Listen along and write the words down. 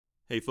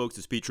Hey folks,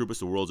 it's Pete Troupas,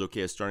 the world's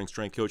okayest starting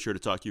strength coach, here to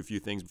talk to you a few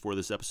things before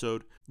this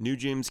episode. New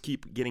gyms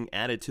keep getting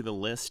added to the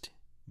list,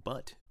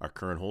 but our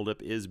current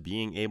holdup is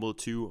being able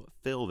to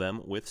fill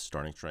them with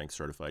starting strength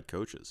certified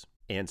coaches.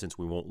 And since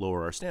we won't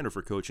lower our standard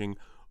for coaching,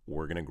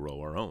 we're going to grow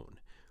our own.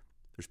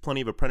 There's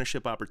plenty of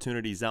apprenticeship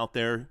opportunities out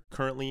there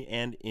currently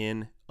and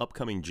in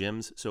upcoming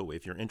gyms, so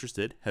if you're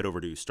interested, head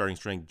over to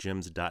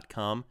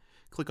startingstrengthgyms.com.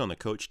 Click on the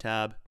Coach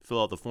tab,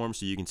 fill out the form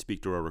so you can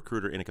speak to our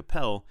recruiter, Inna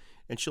Capel,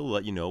 and she'll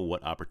let you know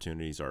what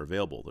opportunities are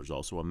available. There's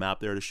also a map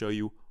there to show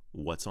you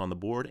what's on the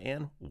board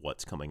and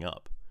what's coming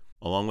up.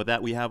 Along with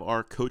that, we have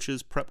our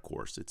Coaches Prep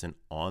course. It's an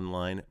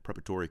online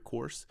preparatory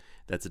course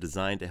that's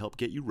designed to help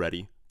get you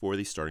ready for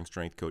the Starting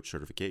Strength Coach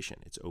certification.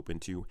 It's open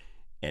to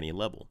any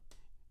level.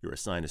 You're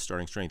assigned a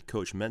Starting Strength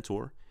Coach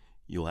mentor.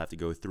 You'll have to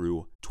go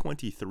through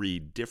 23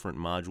 different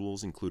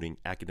modules, including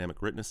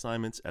academic written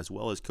assignments, as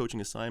well as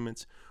coaching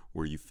assignments,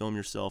 where you film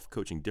yourself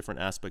coaching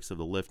different aspects of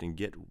the lift and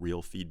get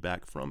real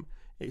feedback from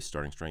a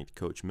Starting Strength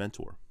Coach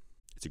mentor.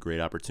 It's a great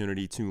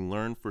opportunity to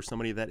learn for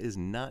somebody that is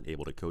not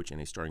able to coach in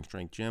a Starting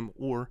Strength gym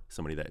or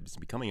somebody that is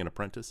becoming an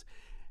apprentice.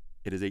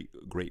 It is a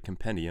great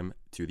compendium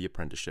to the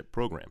apprenticeship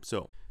program.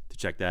 So to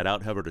check that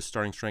out, head over to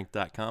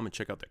startingstrength.com and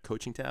check out the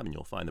coaching tab, and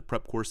you'll find the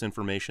prep course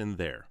information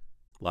there.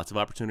 Lots of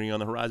opportunity on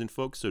the horizon,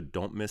 folks, so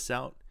don't miss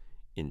out.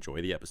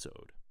 Enjoy the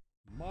episode.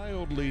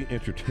 Mildly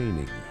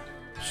entertaining,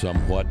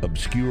 somewhat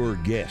obscure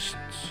guests,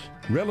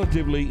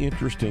 relatively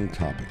interesting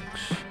topics,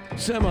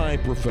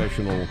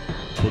 semi-professional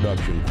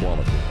production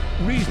quality,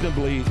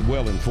 reasonably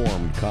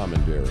well-informed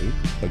commentary,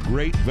 a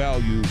great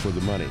value for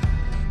the money,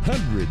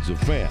 hundreds of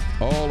fans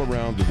all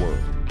around the world.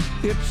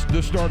 It's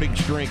the Starting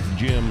Strength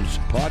Gyms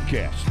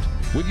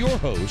podcast with your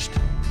host,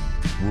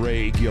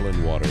 Ray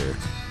Gillenwater.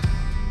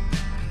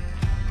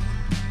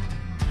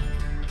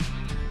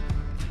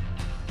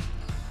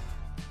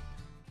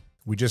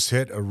 We just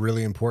hit a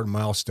really important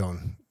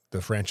milestone.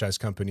 The franchise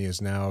company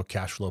is now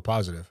cash flow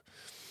positive.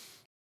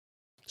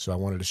 So I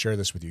wanted to share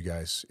this with you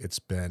guys. It's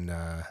been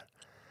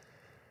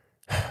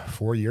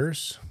 4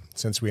 years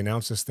since we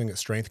announced this thing at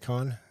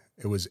StrengthCon.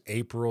 It was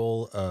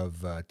April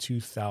of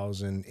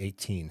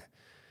 2018.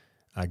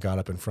 I got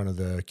up in front of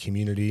the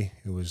community.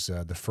 It was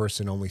the first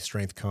and only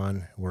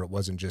StrengthCon where it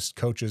wasn't just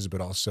coaches,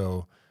 but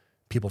also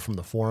people from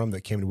the forum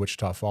that came to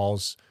Wichita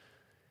Falls,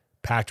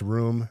 packed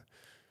room,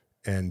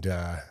 and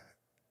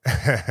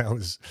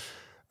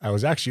I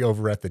was actually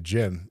over at the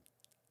gym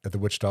at the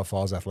Wichita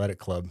Falls Athletic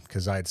Club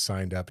because I had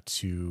signed up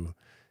to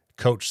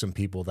coach some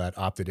people that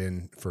opted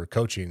in for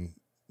coaching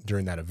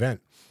during that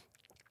event.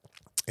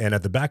 And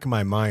at the back of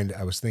my mind,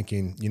 I was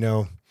thinking, you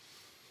know,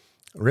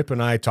 Rip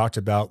and I talked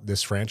about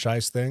this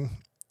franchise thing,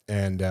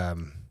 and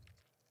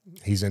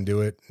he's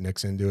into it.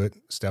 Nick's into it.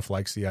 Steph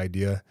likes the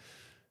idea.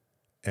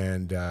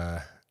 And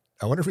I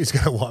wonder if he's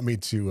going to want me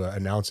to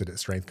announce it at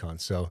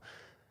StrengthCon. So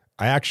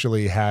I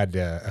actually had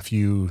a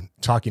few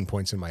talking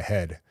points in my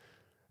head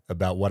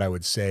about what I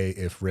would say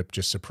if Rip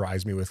just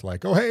surprised me with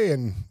like, oh, hey,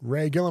 and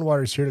Ray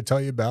Gillenwater's here to tell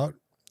you about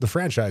the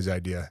franchise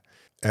idea.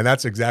 And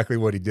that's exactly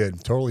what he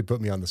did. Totally put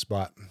me on the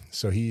spot.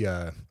 So he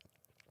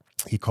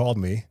called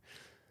me,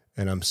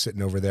 and I'm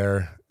sitting over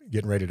there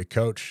getting ready to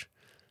coach.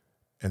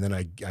 And then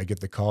I get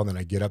the call, and then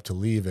I get up to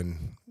leave,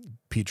 and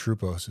Pete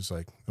Troupas is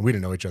like, and we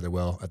didn't know each other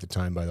well at the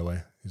time, by the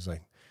way. He's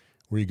like,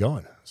 where are you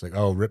going? It's like,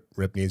 oh,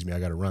 Rip needs me. I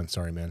got to run.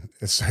 Sorry, man.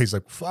 He's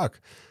like,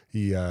 fuck.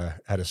 He had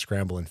to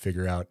scramble and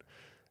figure out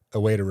a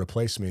way to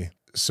replace me.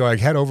 So I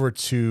head over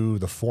to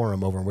the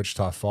forum over in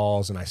Wichita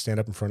Falls, and I stand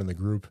up in front of the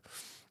group,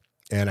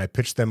 and I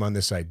pitch them on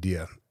this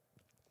idea.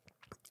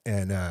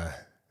 And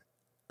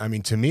I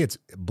mean, to me, it's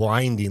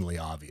blindingly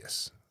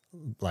obvious.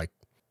 Like,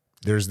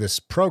 there's this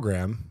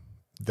program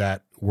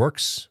that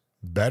works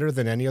better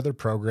than any other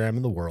program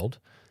in the world.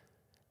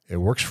 It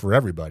works for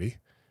everybody.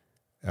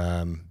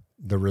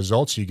 The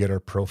results you get are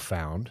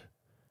profound.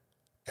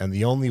 And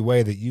the only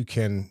way that you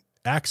can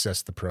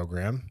access the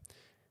program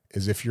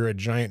is if you're a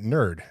giant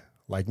nerd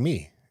like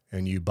me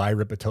and you buy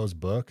Ripetoe's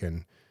book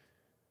and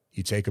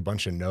you take a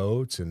bunch of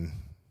notes and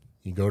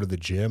you go to the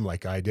gym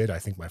like I did. I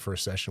think my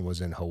first session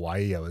was in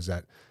Hawaii. I was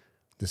at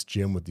this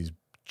gym with these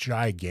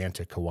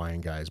gigantic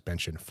Hawaiian guys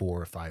benching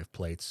 4 or 5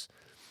 plates,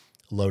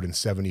 loading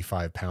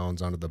 75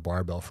 pounds onto the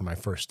barbell for my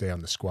first day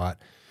on the squat,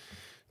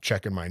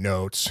 checking my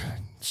notes,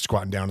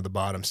 squatting down to the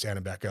bottom,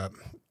 standing back up.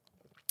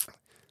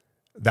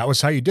 That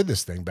was how you did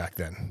this thing back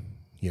then,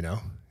 you know?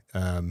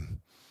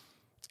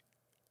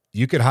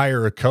 You could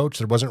hire a coach.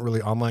 There wasn't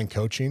really online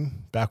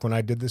coaching back when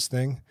I did this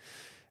thing.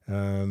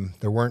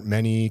 There weren't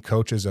many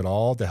coaches at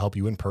all to help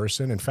you in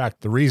person. In fact,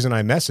 the reason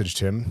I messaged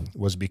him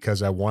was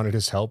because I wanted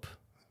his help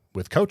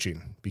with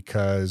coaching,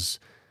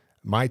 because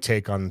my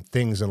take on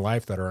things in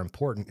life that are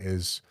important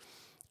is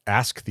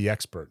ask the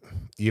expert.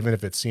 Even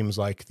if it seems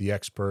like the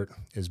expert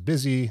is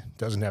busy,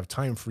 doesn't have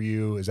time for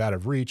you, is out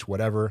of reach,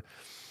 whatever,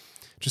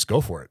 just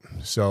go for it.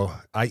 So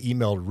I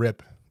emailed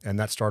Rip, and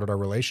that started our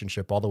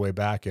relationship all the way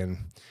back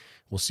in,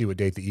 we'll see what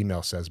date the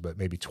email says, but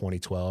maybe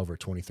 2012 or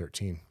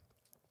 2013.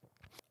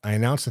 I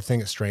announced the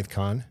thing at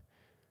StrengthCon,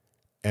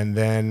 and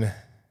then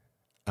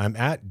I'm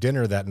at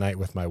dinner that night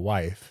with my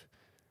wife,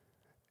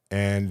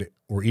 and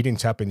we're eating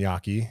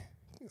teppanyaki,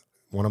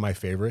 one of my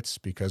favorites,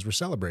 because we're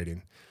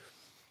celebrating.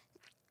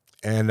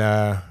 And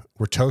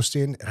we're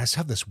toasting, and I just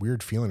have this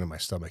weird feeling in my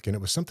stomach, and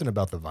it was something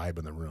about the vibe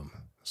in the room.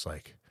 It's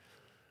like,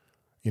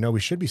 we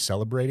should be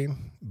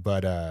celebrating,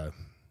 but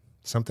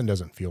something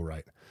doesn't feel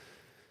right.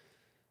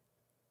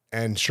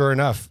 And sure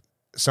enough,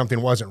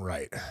 something wasn't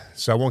right.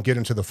 So I won't get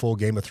into the full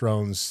Game of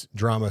Thrones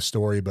drama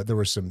story, but there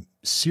was some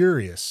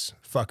serious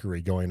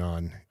fuckery going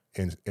on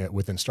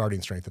within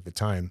Starting Strength at the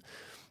time.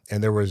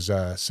 And there was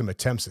some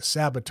attempts at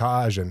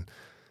sabotage and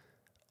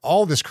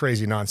all this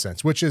crazy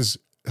nonsense, which is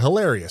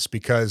hilarious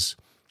because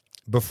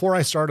before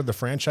I started the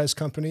franchise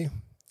company,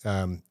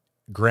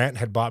 Grant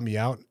had bought me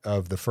out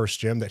of the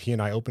first gym that he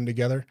and I opened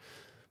together.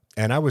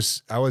 And I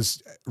was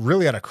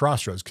really at a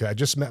crossroads because I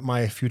just met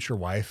my future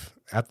wife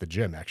at the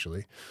gym,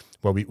 actually.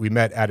 Well, we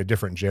met at a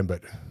different gym,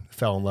 but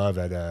fell in love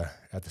at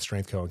the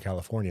Strength Co. in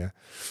California.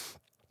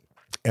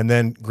 And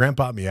then Grant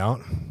bought me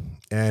out,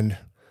 and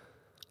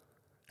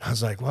I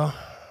was like, well,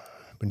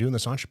 I've been doing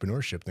this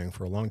entrepreneurship thing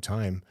for a long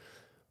time,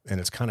 and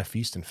it's kind of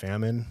feast and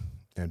famine.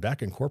 And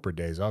back in corporate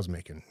days, I was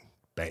making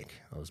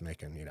bank. I was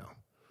making,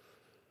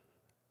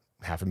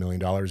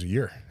 $500,000 a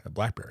year at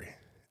BlackBerry.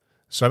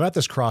 So I'm at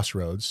this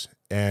crossroads,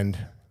 and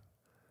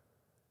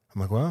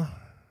I'm like, well,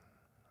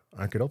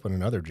 I could open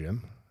another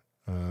gym.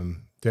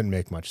 Didn't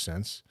make much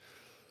sense.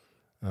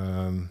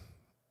 And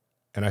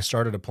I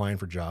started applying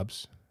for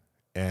jobs,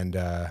 and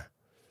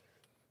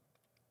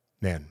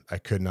man, I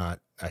could not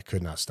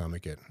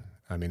stomach it.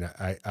 I mean,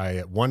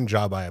 I one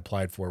job I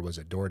applied for was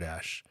at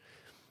DoorDash.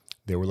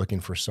 They were looking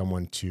for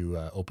someone to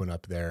open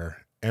up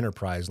their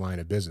enterprise line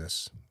of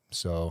business.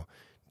 So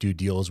do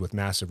deals with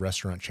massive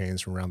restaurant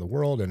chains from around the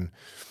world and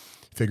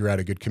figure out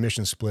a good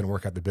commission split and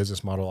work out the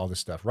business model, all this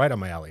stuff. Right on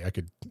my alley. I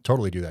could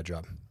totally do that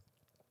job.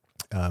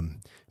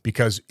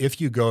 Because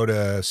if you go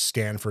to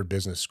Stanford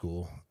Business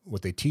School,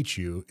 what they teach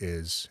you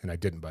is, and I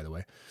didn't, by the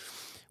way,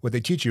 what they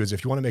teach you is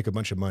if you want to make a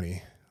bunch of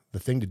money, the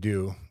thing to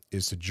do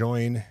is to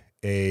join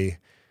a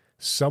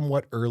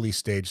somewhat early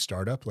stage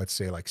startup, let's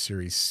say like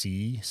Series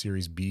C,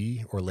 Series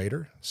B, or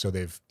later. So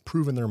they've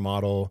proven their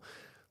model,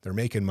 they're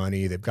making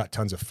money, they've got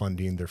tons of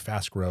funding, they're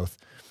fast growth.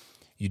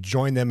 You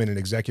join them in an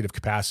executive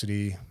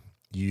capacity,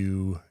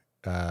 you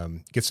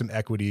get some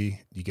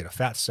equity, you get a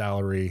fat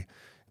salary,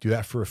 do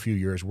that for a few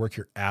years, work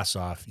your ass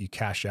off, you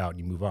cash out, and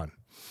you move on.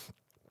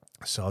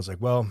 So I was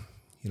like, well,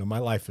 my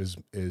life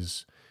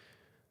is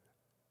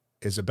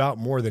about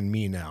more than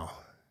me now.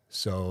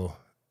 So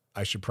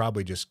I should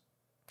probably just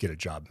get a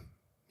job.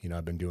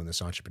 I've been doing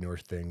this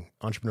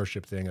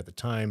entrepreneurship thing at the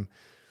time.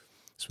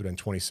 This was in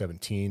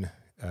 2017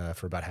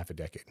 for about half a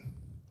decade.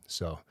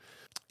 So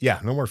yeah,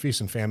 no more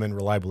feast and famine,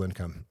 reliable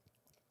income.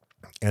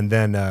 And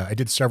then I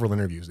did several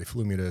interviews. They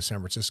flew me to San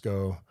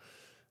Francisco.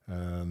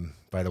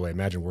 By the way,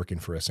 imagine working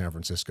for a San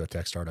Francisco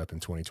tech startup in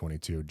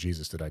 2022.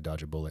 Jesus, did I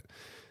dodge a bullet?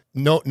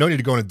 No need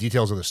to go into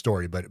details of the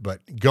story, but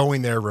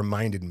going there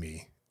reminded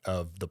me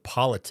of the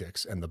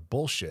politics and the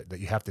bullshit that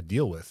you have to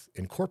deal with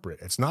in corporate.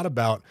 It's not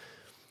about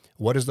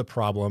what is the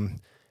problem,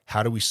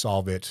 how do we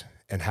solve it,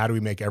 and how do we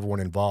make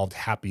everyone involved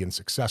happy and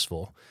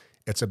successful.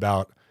 It's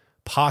about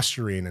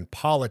posturing and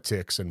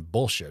politics and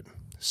bullshit.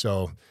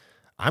 So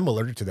I'm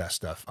allergic to that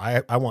stuff.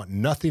 I want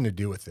nothing to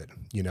do with it.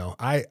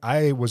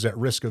 I was at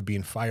risk of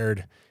being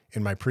fired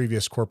in my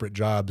previous corporate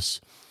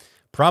jobs,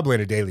 probably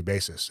on a daily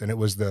basis. And it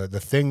was the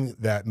thing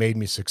that made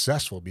me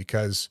successful,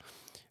 because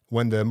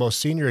when the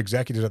most senior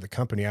executives at the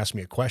company asked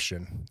me a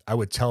question, I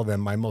would tell them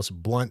my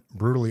most blunt,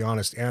 brutally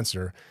honest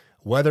answer,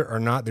 whether or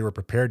not they were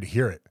prepared to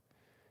hear it.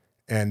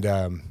 And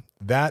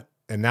that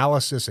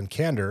analysis and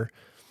candor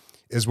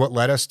is what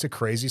led us to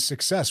crazy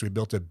success. We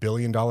built $1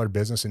 billion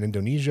business in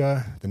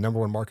Indonesia, the number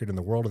one market in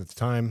the world at the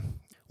time.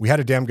 We had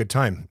a damn good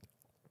time.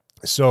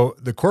 So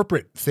the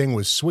corporate thing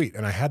was sweet,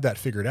 and I had that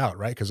figured out,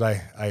 right? Because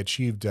I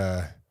achieved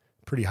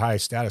pretty high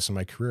status in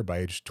my career by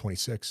age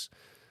 26. I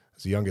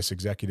was the youngest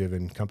executive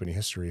in company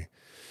history,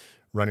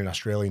 running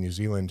Australia, New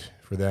Zealand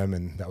for them,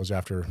 and that was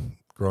after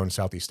growing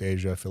Southeast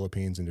Asia,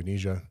 Philippines,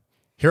 Indonesia.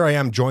 Here I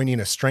am joining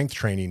a strength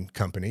training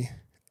company,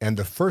 and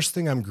the first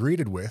thing I'm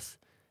greeted with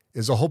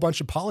is a whole bunch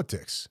of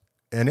politics.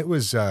 And it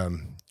was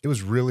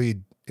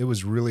really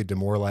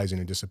demoralizing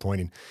and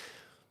disappointing.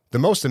 The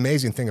most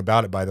amazing thing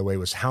about it, by the way,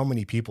 was how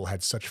many people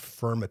had such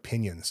firm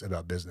opinions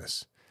about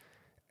business.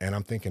 And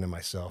I'm thinking to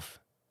myself,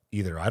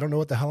 either I don't know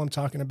what the hell I'm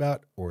talking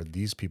about, or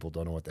these people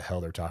don't know what the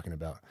hell they're talking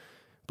about.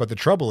 But the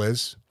trouble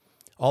is,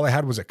 all I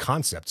had was a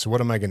concept. So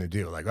what am I going to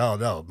do? Like, oh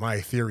no, my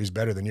theory's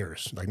better than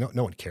yours. Like,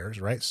 no one cares,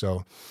 right?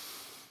 So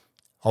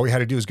all we had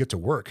to do is get to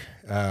work.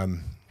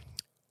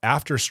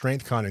 After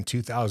StrengthCon in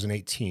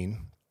 2018,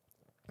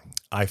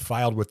 I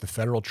filed with the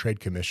Federal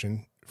Trade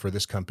Commission for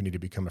this company to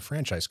become a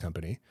franchise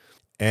company.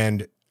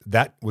 And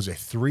that was a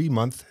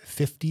 3-month,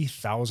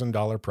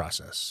 $50,000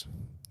 process.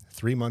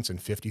 3 months and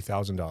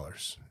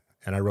 $50,000.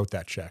 And I wrote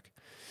that check.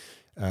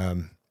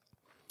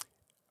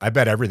 I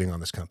bet everything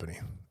on this company.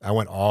 I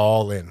went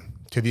all in,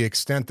 to the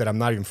extent that I'm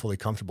not even fully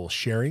comfortable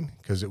sharing,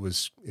 because it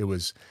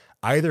was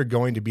either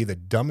going to be the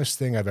dumbest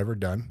thing I've ever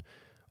done,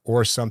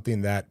 or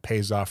something that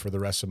pays off for the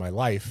rest of my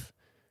life,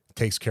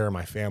 takes care of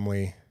my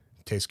family,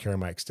 takes care of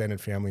my extended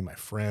family, my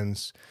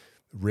friends,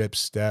 Rip,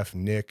 Steph,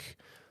 Nick,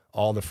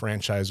 all the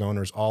franchise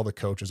owners, all the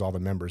coaches, all the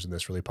members in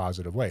this really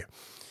positive way.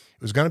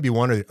 It was going to be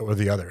one or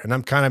the other. And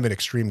I'm kind of an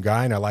extreme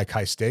guy and I like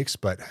high stakes,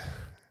 but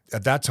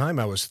at that time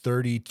I was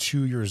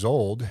 32 years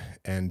old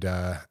and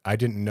I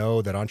didn't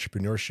know that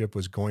entrepreneurship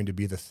was going to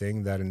be the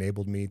thing that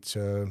enabled me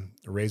to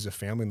raise a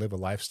family and live a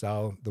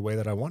lifestyle the way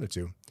that I wanted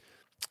to.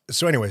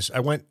 So anyways, I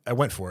went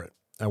for it.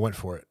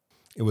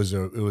 It was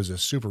a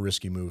super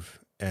risky move.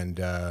 And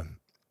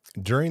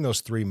during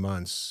those 3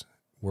 months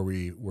where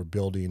we were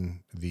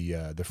building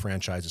the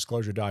franchise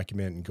disclosure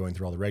document and going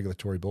through all the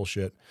regulatory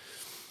bullshit,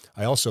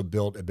 I also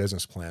built a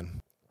business plan.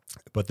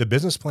 But the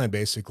business plan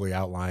basically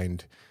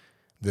outlined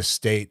the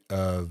state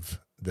of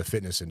the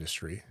fitness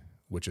industry,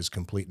 which is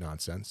complete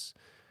nonsense,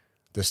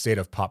 the state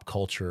of pop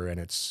culture and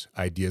its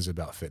ideas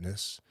about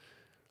fitness,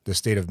 the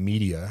state of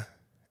media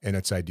and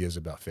its ideas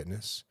about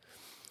fitness,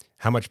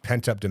 how much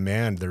pent-up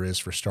demand there is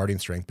for starting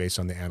strength based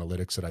on the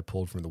analytics that I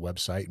pulled from the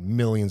website.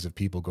 Millions of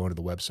people going to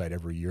the website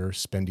every year,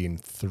 spending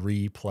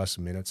 3+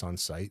 minutes on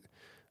site,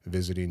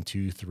 visiting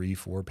 2, 3,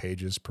 4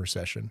 pages per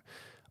session.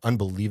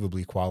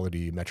 Unbelievably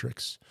quality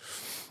metrics.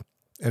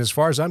 And as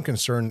far as I'm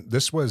concerned,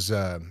 this was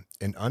an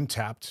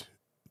untapped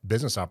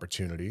business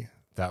opportunity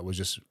that was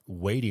just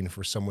waiting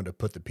for someone to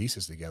put the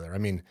pieces together. I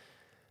mean,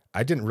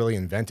 I didn't really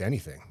invent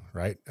anything,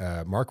 right?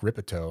 Mark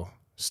Ripito,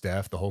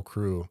 Steph, the whole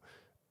crew,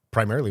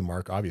 primarily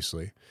Mark,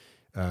 obviously.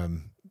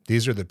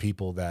 These are the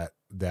people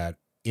that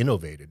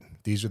innovated.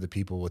 These are the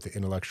people with the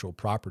intellectual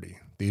property.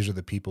 These are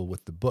the people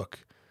with the book,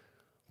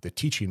 the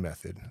teaching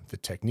method, the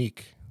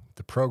technique,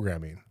 the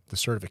programming, the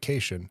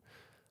certification,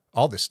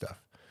 all this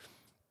stuff.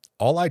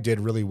 All I did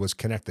really was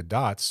connect the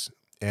dots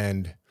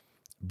and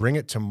bring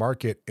it to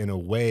market in a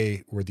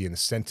way where the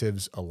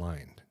incentives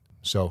aligned.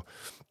 So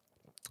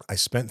I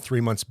spent 3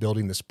 months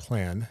building this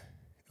plan,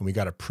 and we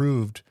got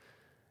approved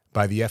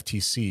by the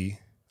FTC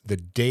the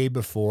day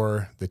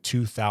before the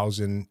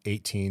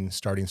 2018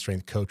 Starting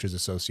Strength Coaches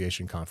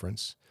Association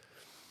conference.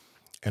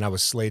 And I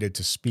was slated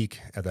to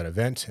speak at that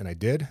event, and I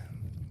did.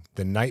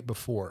 The night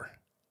before,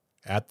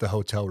 at the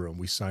hotel room,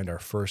 we signed our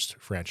first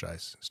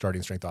franchise,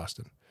 Starting Strength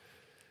Austin.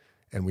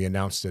 And we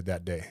announced it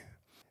that day.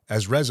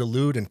 As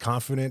resolute and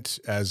confident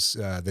as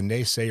the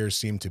naysayers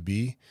seem to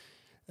be,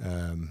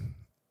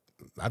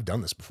 I've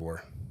done this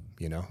before,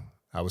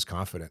 I was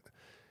confident.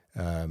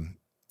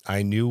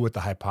 I knew what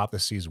the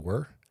hypotheses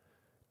were.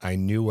 I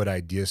knew what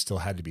ideas still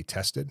had to be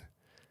tested.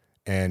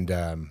 And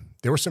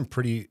there were some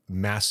pretty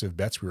massive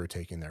bets we were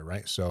taking there,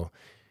 right? So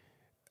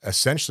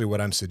essentially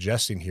what I'm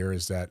suggesting here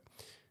is that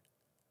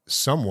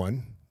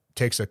someone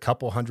takes a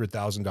couple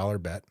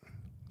 $100,000 bet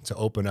to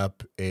open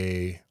up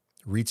a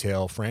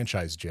retail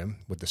franchise gym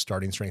with the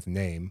Starting Strength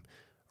name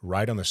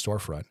right on the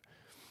storefront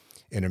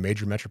in a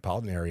major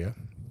metropolitan area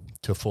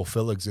to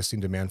fulfill existing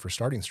demand for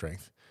starting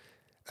strength.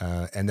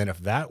 And then if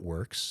that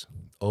works,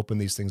 open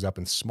these things up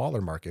in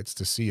smaller markets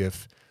to see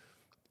if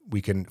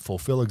we can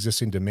fulfill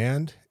existing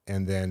demand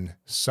and then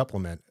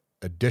supplement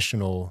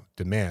additional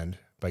demand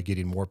by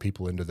getting more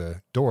people into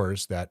the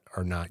doors that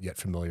are not yet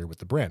familiar with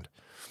the brand.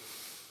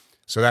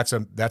 So that's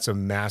a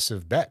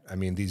massive bet. I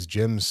mean, these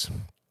gyms,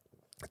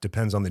 it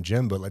depends on the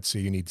gym, but let's say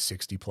you need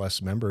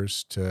 60+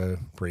 members to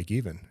break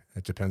even.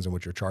 It depends on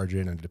what you're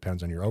charging and it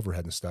depends on your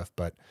overhead and stuff.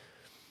 But,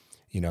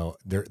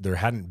 there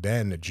hadn't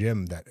been a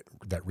gym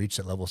that reached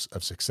that level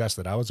of success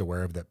that I was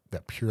aware of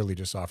that purely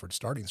just offered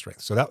starting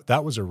strength. So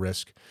that was a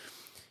risk.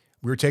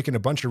 We were taking a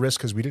bunch of risks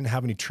because we didn't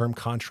have any term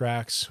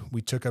contracts.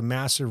 We took a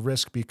massive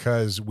risk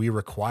because we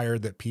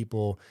required that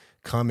people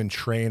come and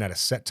train at a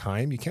set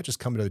time. You can't just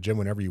come to the gym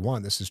whenever you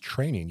want. This is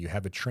training. You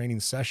have a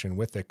training session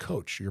with a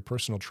coach, your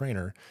personal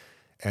trainer,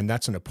 and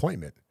that's an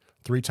appointment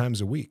 3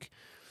 times a week.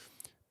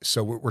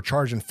 So we're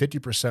charging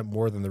 50%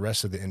 more than the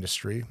rest of the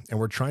industry, and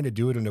we're trying to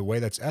do it in a way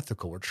that's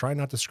ethical. We're trying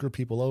not to screw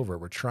people over.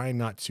 We're trying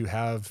not to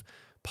have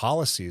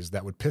policies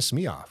that would piss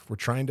me off. We're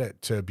trying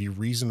to be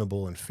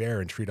reasonable and fair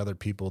and treat other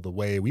people the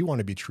way we want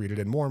to be treated,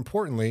 and more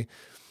importantly,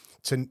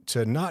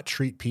 to not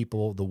treat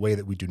people the way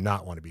that we do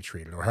not want to be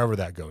treated, or however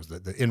that goes,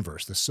 the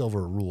inverse, the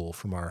silver rule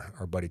from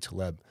our buddy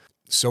Taleb.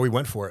 So we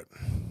went for it.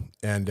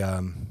 And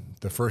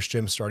the first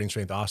gym, Starting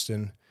Strength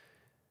Austin,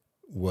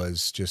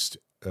 was just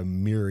a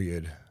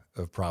myriad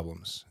of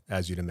problems,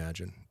 as you'd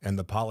imagine. And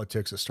the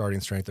politics of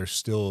Starting Strength are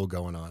still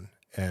going on.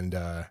 And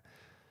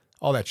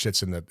all that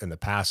shit's in the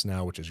past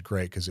now, which is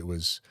great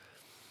because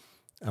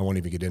I won't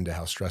even get into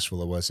how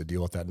stressful it was to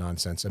deal with that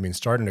nonsense. I mean,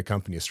 starting a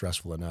company is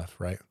stressful enough,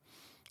 right?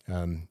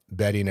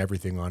 Betting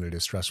everything on it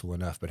is stressful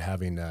enough, but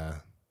having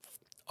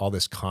all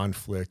this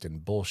conflict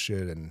and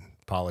bullshit and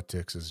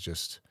politics is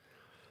just,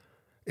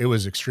 it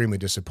was extremely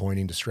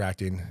disappointing,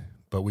 distracting,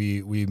 but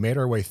we made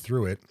our way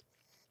through it.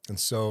 And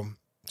so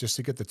just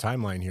to get the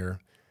timeline here,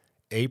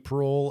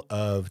 April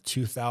of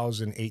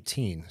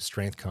 2018,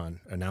 StrengthCon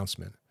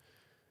announcement.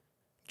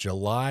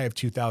 July of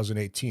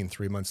 2018,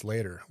 3 months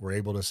later, we're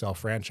able to sell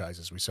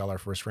franchises. We sell our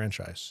first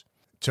franchise.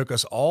 Took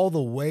us all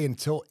the way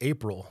until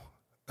April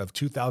of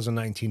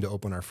 2019 to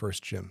open our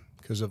first gym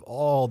because of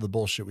all the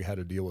bullshit we had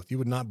to deal with. You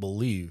would not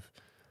believe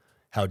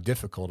how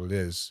difficult it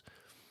is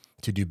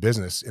to do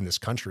business in this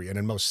country and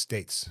in most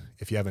states.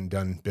 If you haven't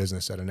done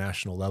business at a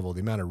national level,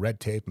 the amount of red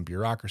tape and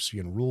bureaucracy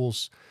and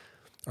rules.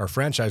 Our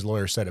franchise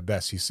lawyer said it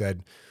best. He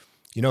said,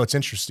 it's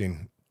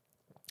interesting.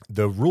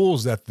 The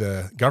rules that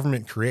the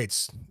government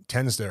creates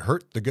tends to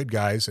hurt the good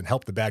guys and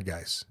help the bad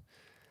guys.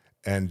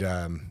 And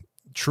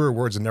truer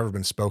words have never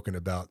been spoken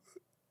about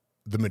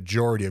the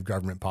majority of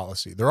government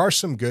policy. There are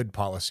some good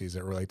policies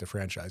that relate to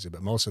franchising,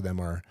 but most of them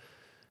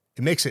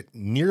it makes it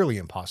nearly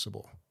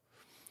impossible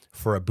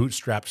for a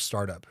bootstrapped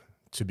startup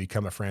to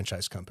become a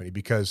franchise company,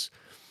 because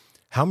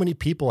how many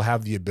people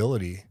have the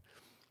ability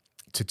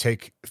to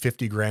take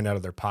 50 grand out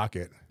of their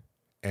pocket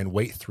and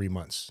wait 3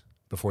 months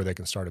before they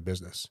can start a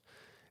business?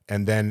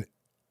 And then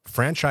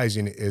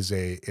franchising is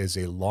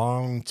a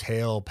long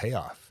tail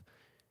payoff.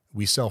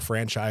 We sell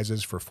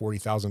franchises for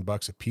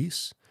 $40,000 a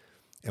piece,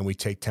 and we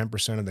take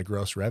 10% of the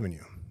gross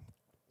revenue.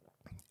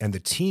 And the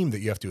team that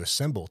you have to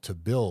assemble to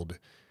build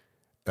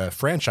a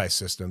franchise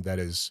system that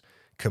is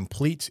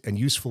complete and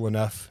useful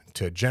enough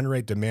to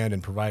generate demand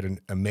and provide an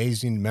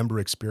amazing member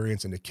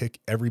experience and to kick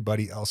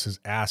everybody else's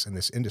ass in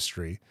this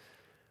industry,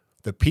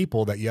 the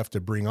people that you have to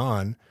bring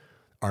on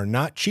are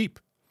not cheap.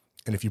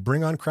 And if you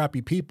bring on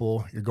crappy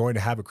people, you're going to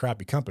have a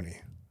crappy company.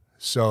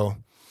 So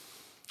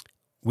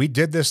we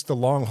did this the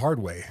long, hard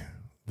way.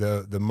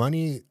 The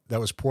money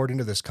that was poured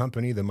into this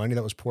company, the money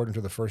that was poured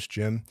into the first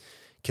gym,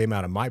 came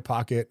out of my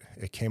pocket.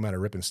 It came out of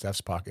Rip and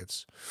Steph's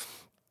pockets.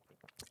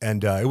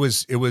 And it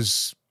was a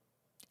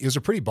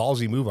pretty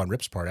ballsy move on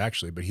Rip's part,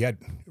 actually. But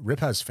Rip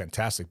has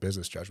fantastic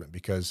business judgment,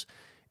 because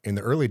in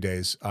the early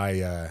days,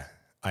 I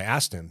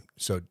asked him,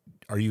 so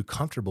are you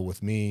comfortable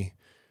with me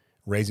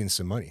raising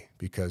some money?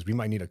 Because we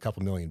might need a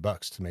couple $1 million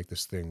to make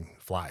this thing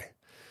fly.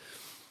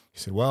 He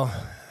said, well,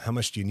 how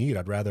much do you need?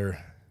 I'd rather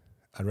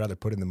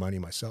put in the money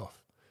myself. I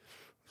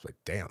was like,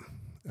 damn.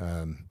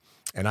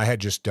 And I had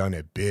just done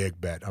a big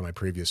bet on my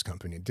previous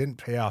company. It didn't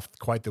pay off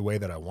quite the way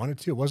that I wanted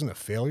to. It wasn't a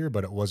failure,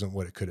 but it wasn't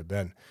what it could have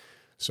been.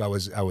 So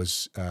I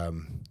was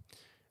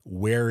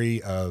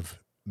wary of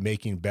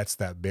making bets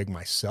that big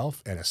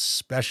myself, and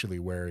especially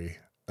wary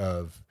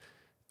of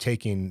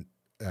taking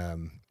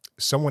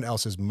someone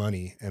else's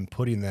money and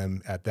putting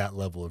them at that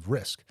level of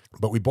risk.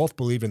 But we both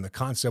believe in the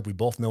concept. We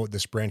both know what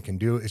this brand can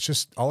do. It's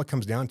just, all it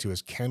comes down to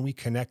is, can we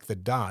connect the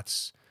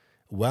dots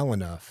well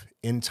enough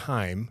in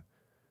time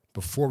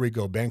before we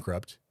go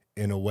bankrupt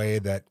in a way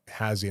that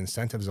has the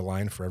incentives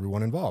aligned for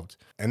everyone involved?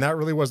 And that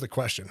really was the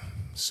question.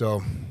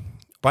 So,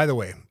 by the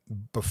way,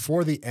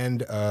 before the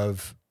end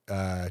of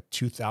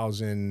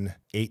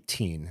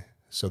 2018,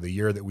 so the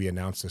year that we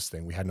announced this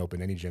thing, we hadn't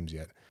opened any gyms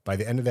yet. By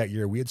the end of that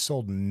year, we had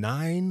sold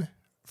 9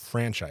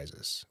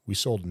 franchises. We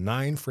sold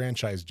 9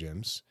 franchise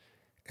gyms,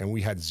 and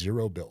we had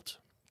 0 built.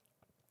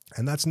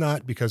 And that's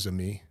not because of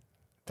me.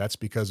 That's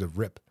because of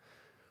Rip.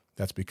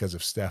 That's because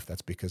of Steph.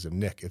 That's because of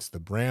Nick. It's the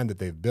brand that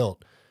they've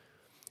built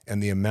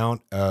and the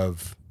amount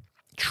of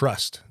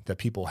trust that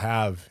people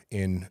have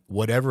in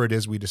whatever it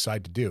is we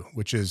decide to do,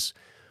 which is,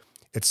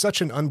 it's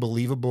such an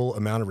unbelievable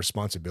amount of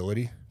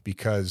responsibility,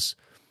 because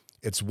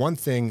it's one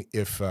thing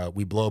if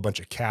we blow a bunch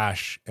of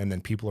cash and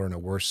then people are in a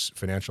worse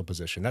financial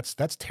position.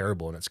 That's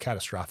terrible, and it's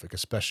catastrophic,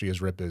 especially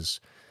as Rip is.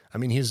 I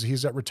mean,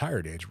 he's at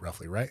retired age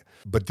roughly, right?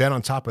 But then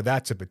on top of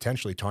that, to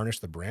potentially tarnish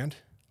the brand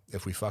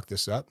if we fuck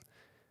this up,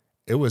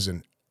 it was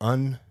an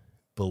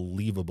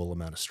unbelievable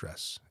amount of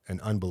stress,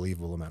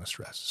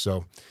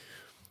 So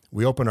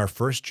we opened our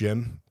first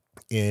gym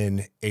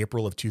in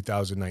April of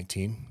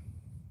 2019.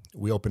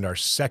 We opened our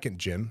second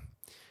gym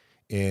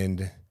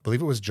in, I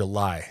believe it was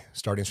July,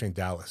 Starting Strength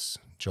Dallas,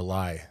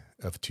 July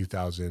of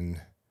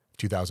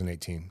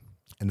 2018.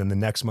 And then the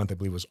next month, I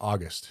believe, was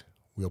August,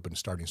 we opened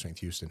Starting Strength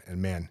Houston.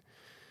 And man,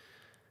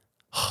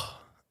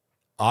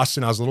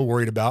 Austin, I was a little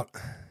worried about,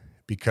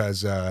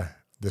 because the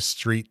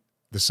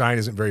sign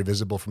isn't very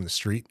visible from the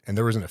street. And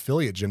there was an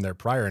affiliate gym there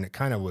prior, and it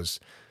kind of was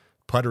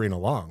puttering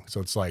along. So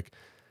it's like,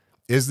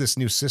 is this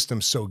new system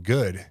so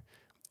good,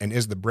 and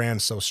is the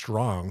brand so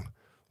strong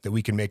that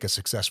we can make a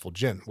successful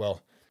gym?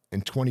 Well,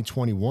 in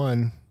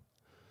 2021,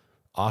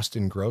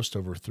 Austin grossed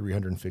over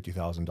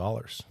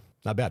 $350,000.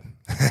 Not bad.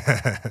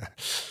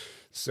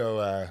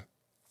 So,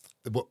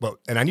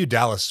 and I knew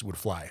Dallas would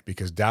fly,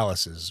 because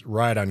Dallas is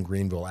right on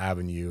Greenville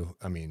Avenue.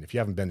 I mean, if you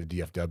haven't been to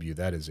DFW,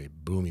 that is a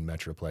booming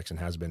metroplex and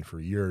has been for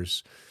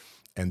years.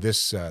 And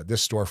this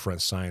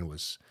storefront sign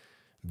was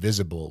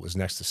visible. It was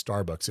next to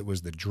Starbucks. It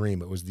was the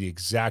dream. It was the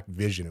exact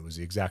vision. It was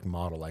the exact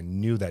model. I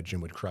knew that gym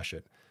would crush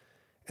it.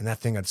 And that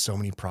thing had so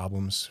many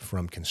problems,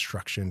 from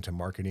construction to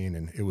marketing.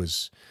 And it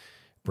was,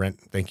 Brent,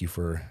 thank you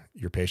for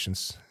your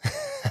patience.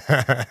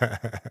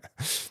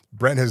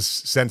 Brent has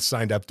since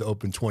signed up to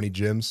open 20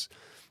 gyms.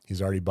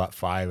 He's already bought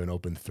 5 and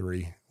opened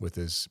 3 with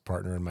his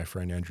partner and my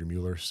friend Andrew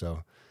Mueller.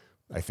 So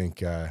I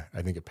think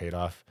it paid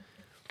off.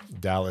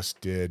 Dallas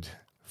did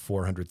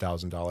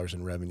 $400,000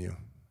 in revenue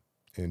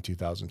in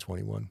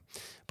 2021.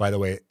 By the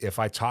way, if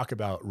I talk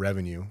about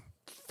revenue,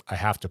 I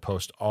have to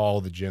post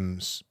all the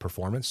gym's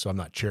performance. So I'm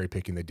not cherry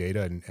picking the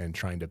data and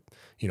trying to,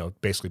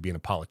 basically being a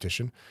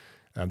politician.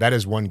 That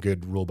is one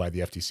good rule by the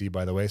FTC,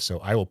 by the way. So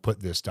I will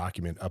put this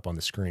document up on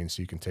the screen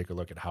so you can take a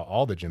look at how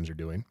all the gyms are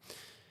doing.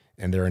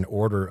 And they're in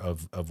order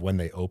of when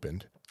they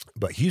opened.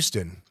 But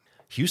Houston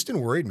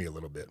worried me a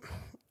little bit.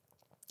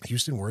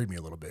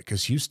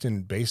 Because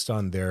Houston, based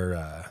on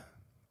their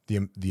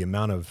the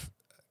amount of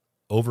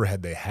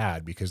overhead they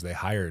had, because they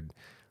hired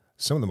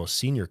some of the most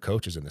senior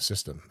coaches in the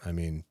system. I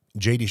mean,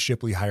 J.D.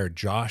 Shipley hired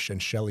Josh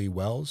and Shelly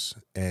Wells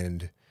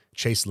and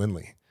Chase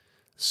Lindley.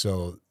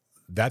 So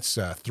that's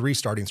 3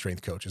 starting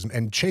strength coaches.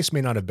 And Chase may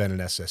not have been an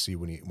SSC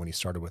when he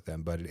started with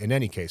them, but in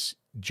any case,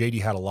 J.D.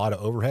 had a lot of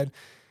overhead,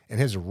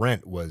 and his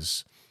rent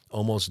was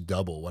almost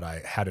double what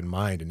I had in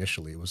mind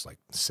initially. It was like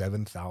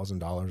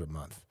 $7,000 a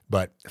month.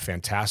 But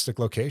fantastic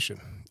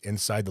location.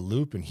 Inside the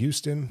loop in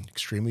Houston,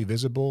 extremely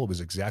visible. It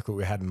was exactly what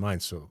we had in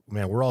mind. So,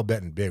 man, we're all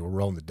betting big. We're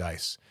rolling the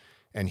dice.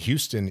 And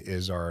Houston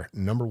is our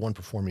number 1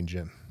 performing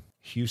gym.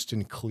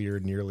 Houston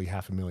cleared nearly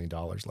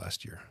 $500,000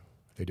 last year.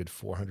 They did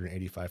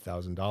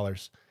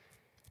 $485,000.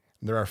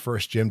 They're our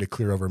first gym to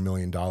clear over $1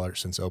 million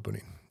since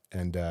opening.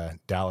 And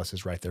Dallas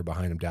is right there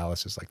behind them.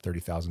 Dallas is like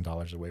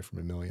 $30,000 away from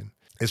 $1 million.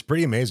 It's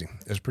pretty amazing.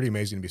 It's pretty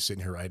amazing to be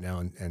sitting here right now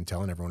and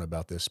telling everyone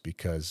about this,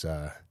 because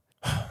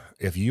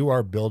if you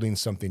are building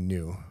something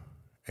new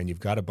and you've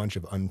got a bunch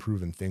of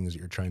unproven things that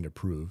you're trying to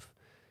prove,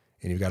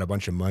 and you've got a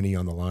bunch of money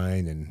on the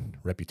line and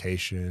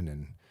reputation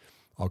and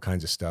all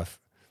kinds of stuff,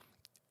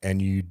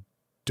 and if you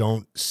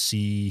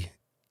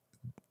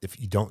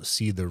don't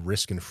see the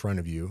risk in front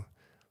of you,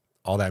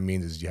 all that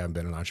means is you haven't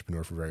been an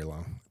entrepreneur for very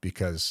long,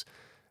 because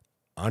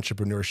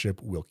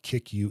entrepreneurship will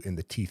kick you in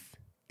the teeth.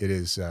 It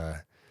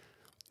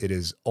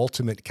is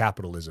ultimate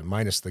capitalism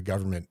minus the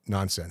government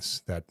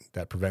nonsense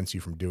that prevents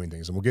you from doing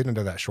things. And we'll get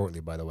into that shortly,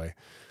 by the way.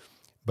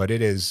 But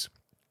it is,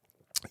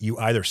 you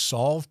either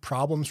solve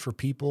problems for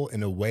people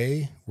in a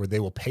way where they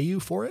will pay you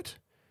for it,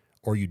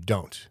 or you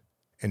don't.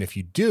 And if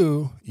you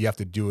do, you have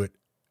to do it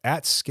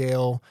at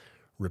scale,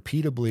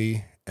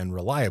 repeatably, and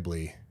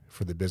reliably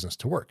for the business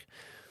to work.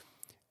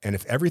 And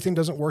if everything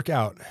doesn't work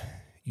out,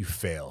 you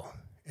fail.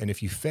 And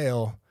if you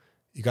fail,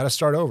 you got to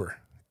start over.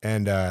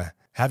 And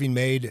having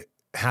made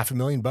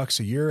 $500,000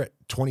 a year at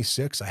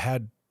 26, I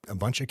had a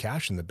bunch of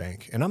cash in the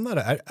bank. And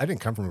I didn't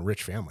come from a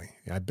rich family.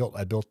 I built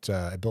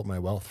my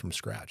wealth from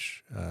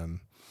scratch. I've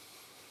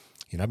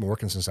been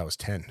working since I was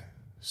 10.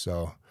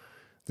 So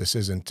this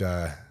isn't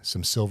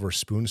some silver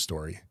spoon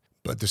story,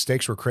 but the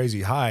stakes were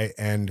crazy high,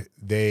 and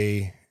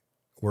they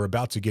were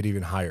about to get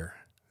even higher.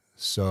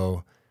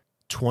 So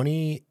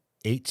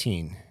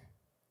 2018,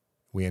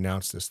 we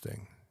announced this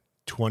thing.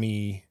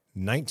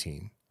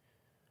 2019,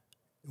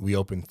 we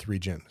opened 3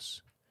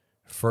 gyms.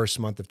 First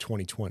month of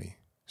 2020,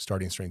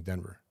 Starting Strength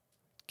Denver.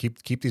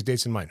 Keep these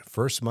dates in mind.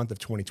 First month of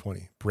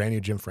 2020, brand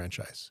new gym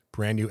franchise,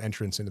 brand new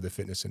entrance into the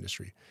fitness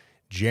industry.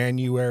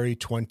 January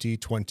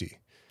 2020.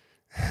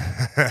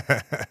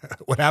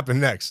 What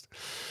happened next?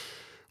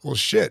 Well,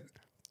 shit.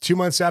 2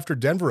 months after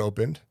Denver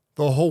opened,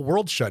 the whole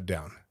world shut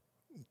down.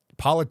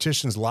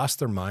 Politicians lost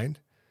their mind.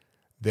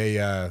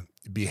 They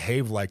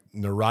behaved like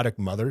neurotic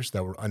mothers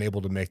that were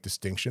unable to make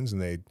distinctions,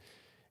 and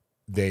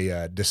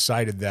they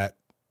decided that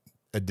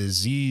a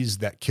disease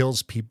that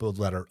kills people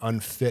that are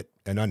unfit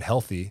and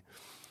unhealthy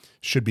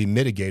should be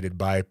mitigated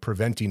by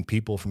preventing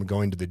people from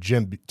going to the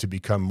gym to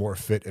become more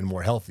fit and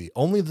more healthy.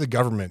 Only the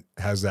government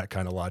has that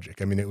kind of logic.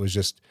 I mean, it was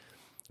just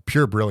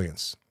pure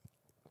brilliance.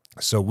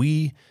 So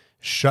we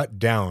shut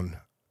down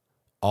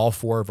all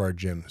 4 of our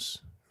gyms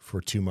for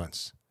 2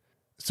 months.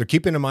 So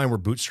keeping in mind we're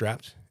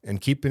bootstrapped,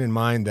 and keeping in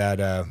mind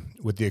that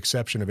with the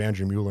exception of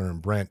Andrew Mueller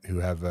and Brent,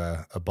 who have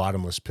a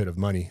bottomless pit of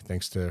money,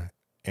 thanks to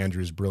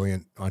Andrew's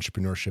brilliant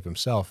entrepreneurship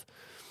himself,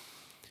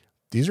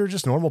 these are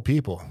just normal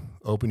people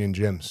opening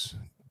gyms,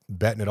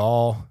 betting it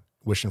all,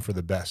 wishing for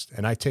the best.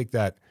 And I take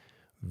that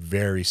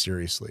very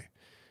seriously.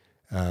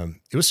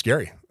 It was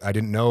scary. I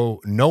didn't know.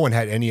 No one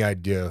had any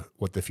idea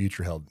what the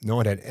future held. No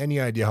one had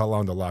any idea how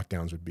long the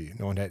lockdowns would be.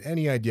 No one had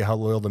any idea how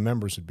loyal the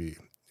members would be.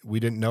 We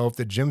didn't know if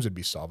the gyms would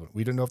be solvent.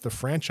 We didn't know if the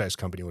franchise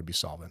company would be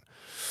solvent.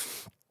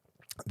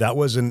 That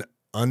was an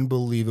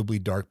unbelievably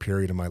dark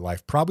period in my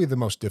life. Probably the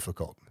most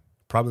difficult.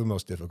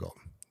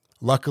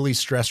 Luckily,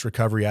 stress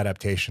recovery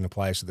adaptation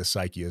applies to the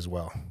psyche as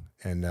well.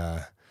 And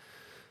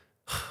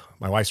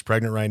my wife's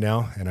pregnant right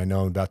now, and I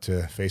know I'm about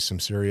to face some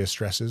serious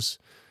stresses,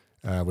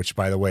 which,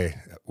 by the way,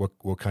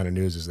 what kind of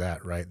news is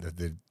that, right? That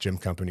the gym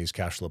company is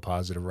cash flow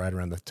positive right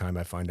around the time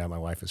I find out my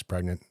wife is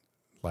pregnant.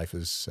 Life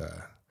is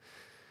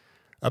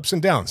ups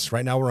and downs.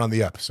 Right now we're on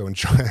the up, so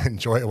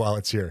enjoy it while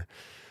it's here.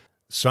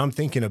 So I'm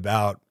thinking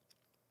about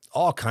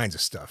all kinds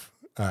of stuff.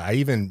 I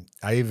even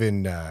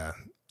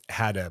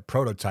had a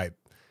prototype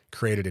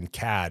created in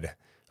CAD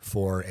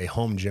for a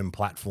home gym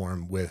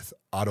platform with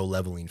auto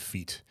leveling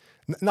feet.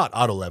 Not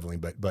auto leveling,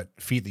 but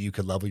feet that you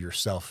could level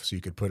yourself, so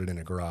you could put it in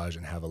a garage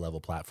and have a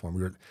level platform.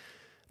 We were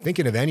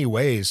thinking of any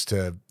ways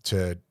to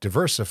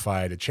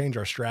diversify, to change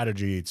our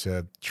strategy,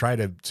 to try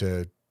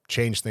to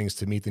change things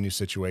to meet the new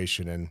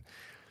situation. And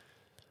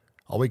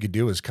all we could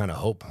do is kind of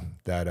hope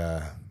that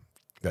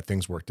that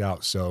things worked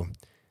out. So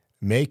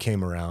May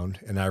came around,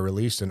 and I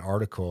released an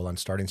article on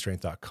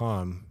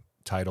StartingStrength.com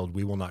titled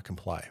 "We Will Not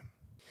Comply."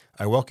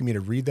 I welcome you to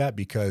read that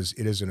because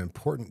it is an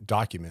important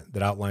document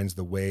that outlines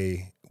the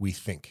way we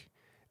think.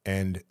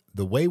 And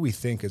the way we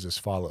think is as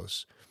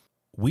follows.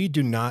 We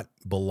do not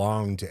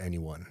belong to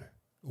anyone.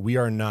 We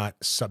are not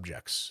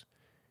subjects.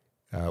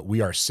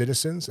 We are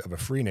citizens of a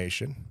free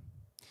nation,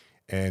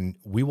 and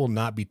we will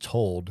not be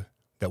told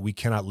that we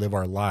cannot live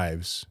our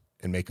lives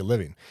and make a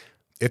living.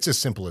 It's as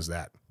simple as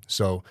that.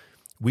 So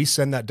we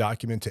send that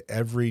document to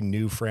every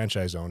new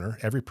franchise owner,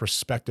 every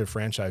prospective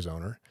franchise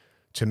owner,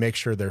 to make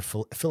sure they're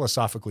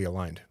philosophically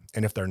aligned.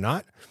 And if they're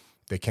not,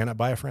 they cannot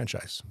buy a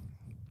franchise.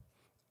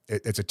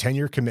 It's a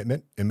 10-year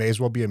commitment. It may as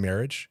well be a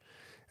marriage.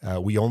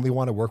 We only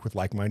want to work with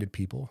like-minded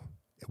people.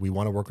 We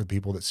want to work with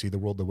people that see the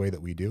world the way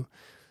that we do.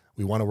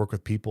 We want to work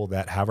with people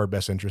that have our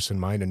best interests in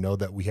mind and know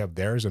that we have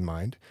theirs in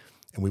mind,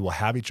 and we will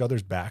have each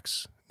other's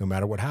backs no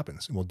matter what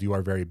happens, and we'll do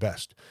our very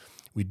best.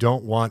 We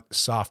don't want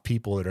soft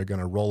people that are going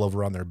to roll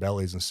over on their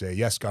bellies and say,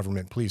 yes,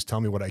 government, please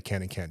tell me what I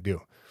can and can't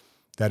do.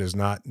 That is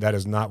not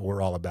what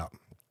we're all about.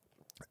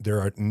 There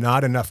are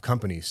not enough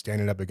companies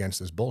standing up against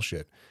this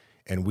bullshit,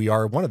 and we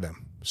are one of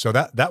them. So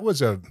that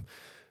was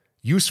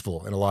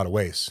useful in a lot of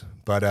ways.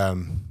 But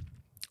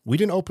we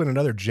didn't open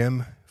another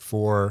gym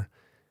for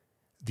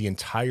the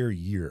entire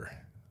year.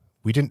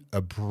 We didn't,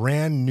 a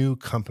brand new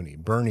company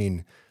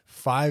burning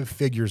 5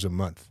 figures a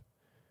month,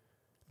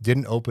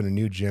 didn't open a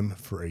new gym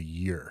for a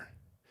year.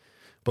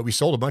 But we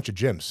sold a bunch of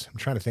gyms. I'm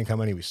trying to think how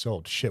many we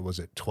sold. Shit, was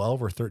it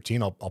 12 or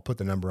 13? I'll put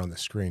the number on the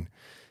screen.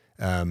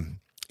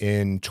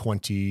 In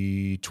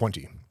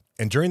 2020.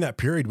 And during that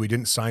period, we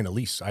didn't sign a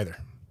lease either.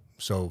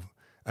 So,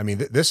 I mean,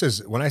 this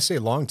is, when I say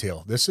long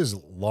tail, this is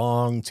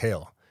long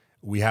tail.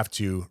 We have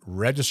to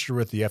register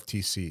with the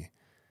FTC,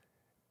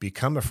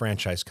 become a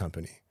franchise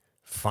company,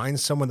 find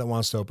someone that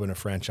wants to open a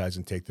franchise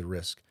and take the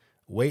risk,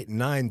 wait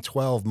 9,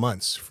 12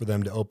 months for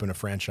them to open a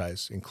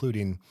franchise,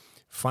 including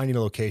finding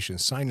a location,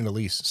 signing a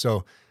lease.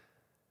 So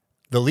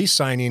the lease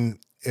signing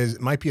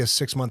might be a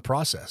 6-month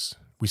process.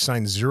 We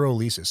signed 0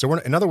 leases. So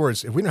in other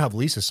words, if we don't have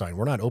leases signed,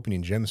 we're not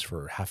opening gyms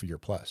for half a year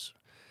plus.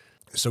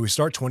 So we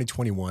start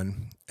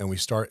 2021 and we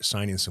start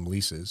signing some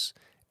leases.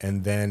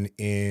 And then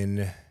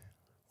in,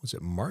 was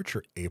it March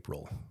or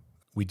April?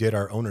 We did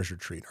our owners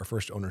retreat, our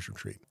first owners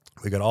retreat.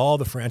 We got all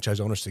the franchise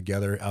owners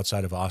together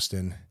outside of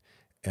Austin,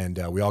 and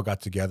we all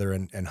got together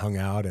and hung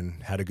out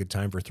and had a good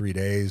time for 3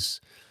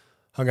 days.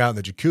 Hung out in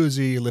the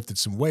jacuzzi, lifted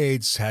some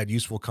weights, had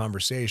useful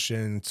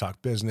conversation,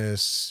 talked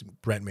business.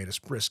 Brent made us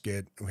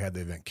brisket. We had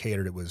the event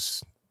catered. It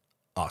was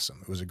awesome.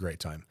 It was a great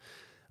time.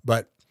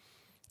 But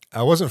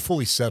I wasn't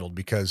fully settled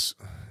because,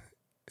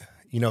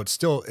 it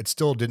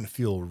still didn't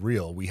feel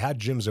real. We had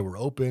gyms that were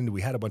opened. We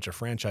had a bunch of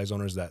franchise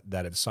owners that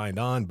had signed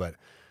on. But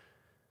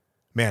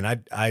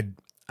man,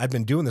 I've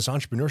been doing this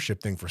entrepreneurship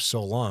thing for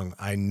so long.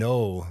 I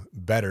know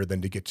better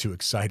than to get too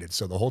excited.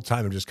 So the whole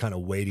time I'm just kind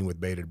of waiting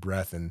with bated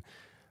breath, and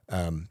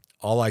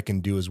all I can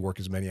do is work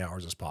as many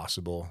hours as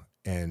possible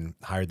and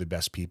hire the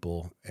best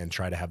people and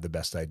try to have the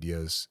best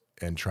ideas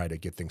and try to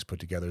get things put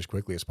together as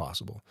quickly as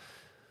possible.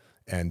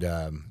 And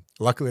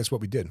luckily, that's what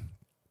we did.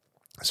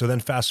 So then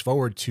fast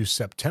forward to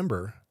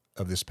September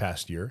of this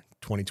past year,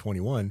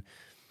 2021,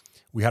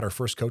 we had our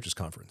first coaches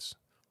conference.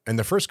 And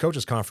the first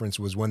coaches conference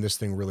was when this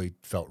thing really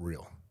felt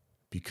real,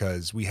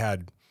 because we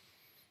had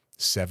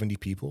 70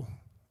 people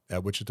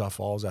at Wichita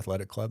Falls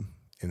Athletic Club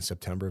in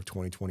September of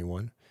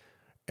 2021.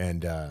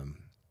 And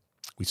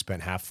we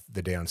spent half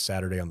the day on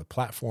Saturday on the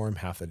platform,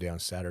 half the day on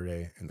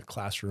Saturday in the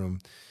classroom.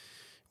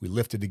 We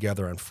lifted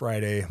together on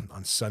Friday.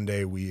 On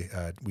Sunday, we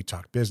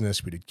talked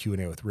business. We did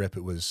Q&A with Rip.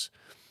 It was,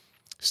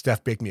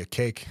 Steph baked me a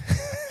cake.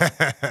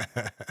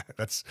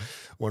 That's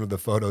one of the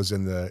photos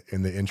in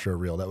the intro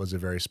reel. That was a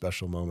very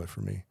special moment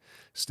for me.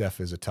 Steph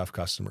is a tough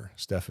customer.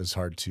 Steph is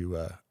hard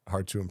to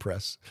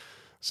impress.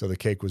 So the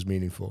cake was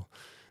meaningful.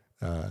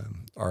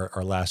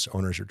 Our last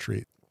owners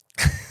retreat.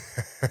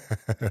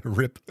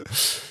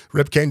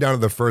 Rip came down to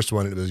the first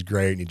one, and it was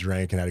great, and he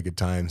drank and had a good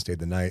time, stayed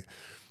the night.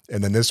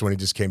 And then this one, he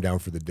just came down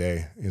for the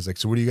day. He's like,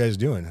 so what are you guys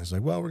doing? I was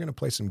like, well, we're going to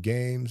play some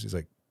games. He's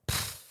like,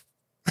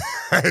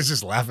 he's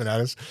just laughing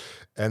at us.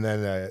 And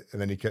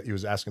then he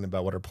was asking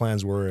about what our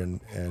plans were. And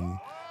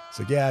it's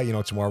like, yeah,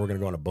 tomorrow we're going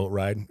to go on a boat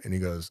ride. And he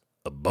goes,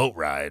 a boat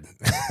ride?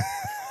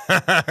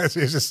 So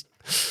he's just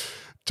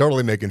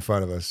totally making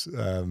fun of us,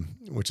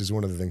 which is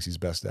one of the things he's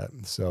best at.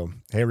 So,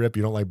 hey, Rip,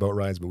 you don't like boat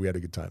rides, but we had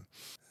a good time.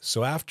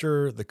 So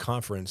after the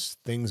conference,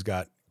 things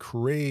got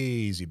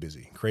crazy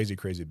busy.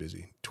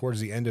 Towards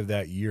the end of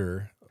that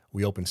year,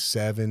 we opened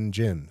 7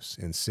 gyms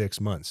in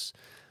 6 months.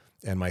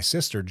 And my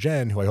sister,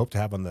 Jen, who I hope to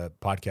have on the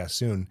podcast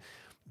soon,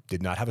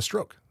 did not have a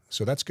stroke.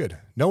 So that's good.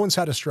 No one's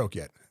had a stroke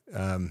yet.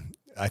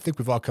 I think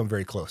we've all come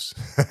very close.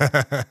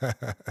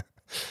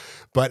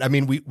 But I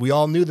mean, we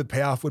all knew the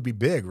payoff would be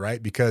big,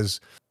 right?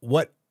 Because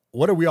what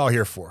are we all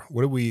here for?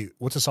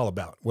 What's this all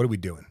about? What are we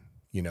doing?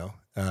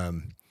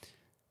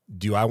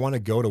 Do I want to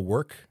go to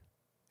work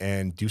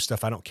and do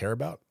stuff I don't care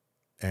about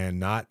and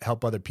not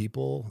help other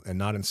people and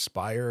not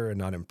inspire and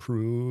not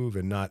improve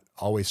and not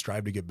always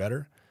strive to get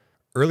better.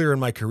 Earlier in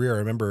my career, I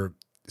remember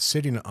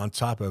sitting on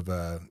top of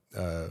a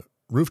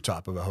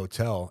rooftop of a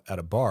hotel at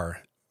a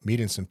bar,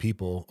 meeting some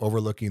people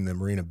overlooking the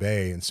Marina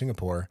Bay in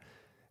Singapore.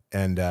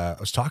 And I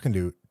was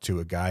talking to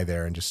a guy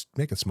there and just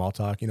making small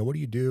talk. What do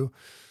you do?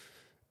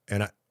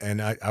 And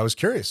I was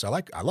curious.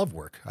 I love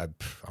work. I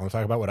want to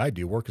talk about what I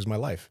do. Work is my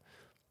life.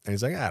 And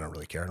he's like, I don't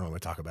really care. I don't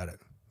want to talk about it.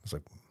 I was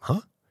like,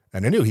 huh?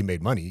 And I knew he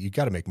made money. You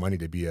got to make money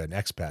to be an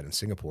expat in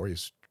Singapore.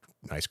 He's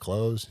nice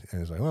clothes. And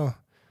he's like, well, I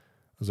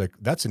was like,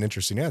 that's an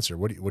interesting answer.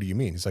 What do you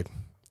mean? He's like,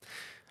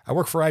 I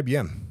work for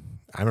IBM.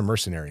 I'm a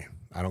mercenary.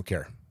 I don't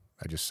care.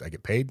 I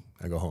get paid.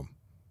 I go home.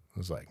 I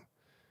was like,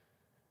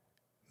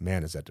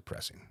 man, is that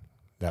depressing?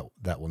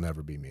 That will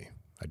never be me.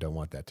 I don't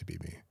want that to be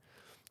me.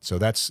 So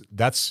that's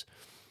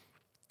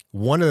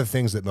one of the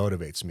things that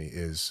motivates me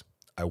is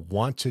I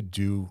want to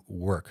do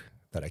work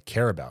that I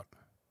care about.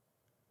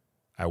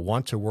 I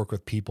want to work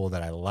with people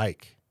that I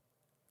like.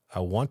 I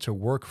want to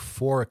work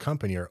for a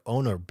company or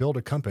own or build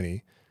a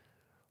company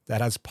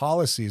that has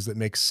policies that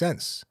make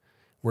sense,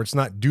 where it's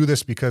not do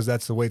this because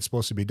that's the way it's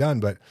supposed to be done,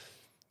 but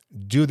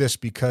do this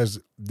because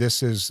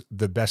this is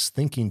the best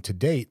thinking to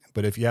date.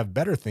 But if you have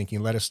better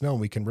thinking, let us know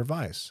and we can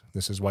revise.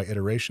 This is why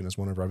iteration is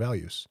one of our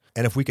values.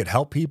 And if we could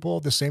help people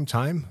at the same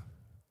time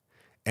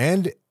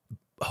and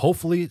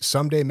hopefully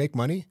someday make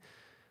money,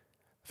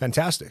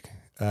 fantastic.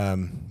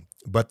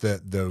 But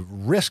the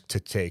risk to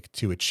take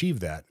to achieve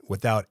that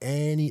without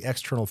any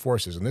external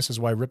forces, and this is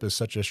why Rip is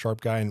such a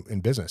sharp guy in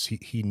business.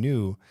 He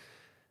knew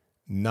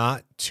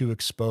not to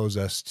expose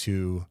us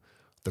to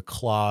the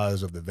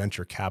claws of the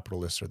venture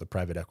capitalists or the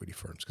private equity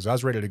firms, because I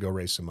was ready to go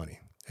raise some money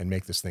and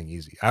make this thing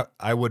easy.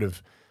 I would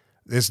have,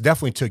 this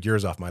definitely took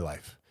years off my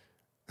life.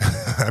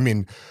 I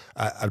mean,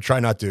 I'm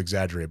trying not to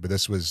exaggerate, but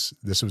this was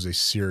a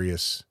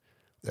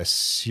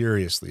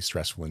seriously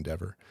stressful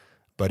endeavor.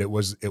 But it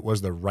was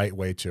the right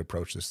way to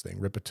approach this thing.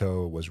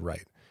 Ripito was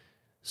right.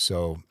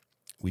 So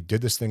we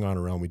did this thing on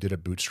our own. We did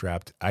it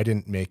bootstrapped. I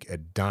didn't make a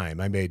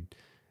dime. I made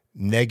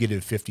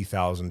negative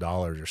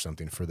 $50,000 or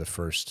something for the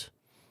first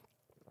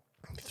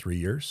 3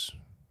 years,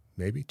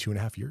 maybe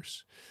 2.5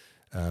 years.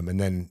 And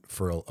then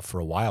for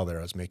a while there,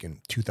 I was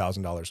making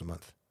 $2,000 a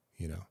month,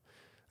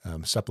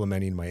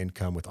 supplementing my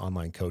income with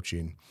online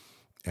coaching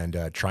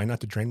and trying not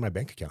to drain my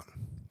bank account.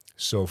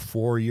 So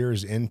 4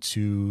 years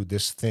into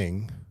this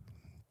thing,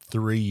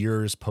 3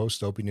 years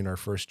post opening our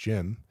first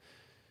gym,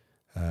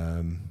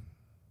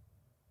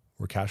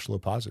 we're cash flow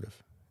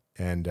positive.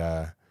 And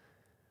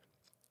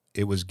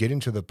it was getting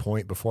to the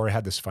point, before I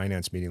had this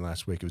finance meeting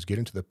last week, it was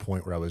getting to the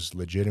point where I was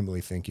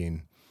legitimately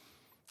thinking,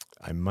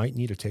 I might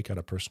need to take out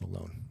a personal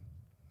loan.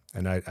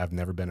 And I've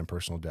never been in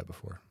personal debt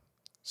before.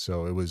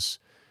 So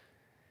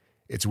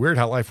it's weird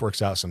how life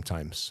works out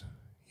sometimes,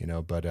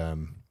 but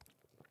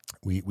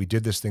we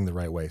did this thing the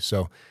right way.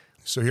 So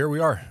here we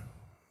are.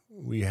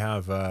 We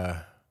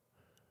have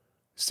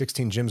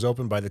 16 gyms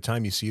open by the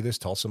time you see this.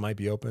 Tulsa might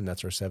be open.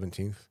 That's our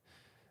 17th.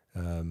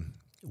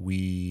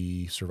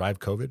 We survived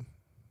COVID.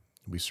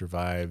 We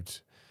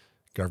survived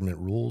government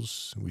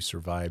rules. We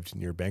survived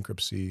near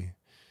bankruptcy.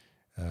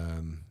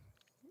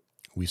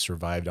 We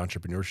survived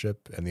entrepreneurship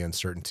and the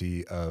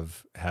uncertainty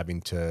of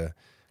having to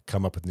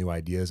come up with new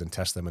ideas and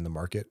test them in the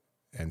market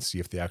and see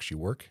if they actually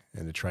work,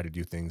 and to try to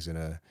do things in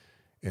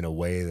a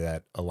way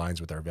that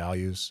aligns with our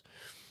values.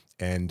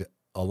 And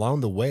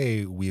along the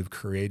way, we've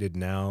created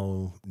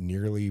now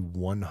nearly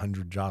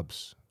 100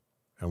 jobs,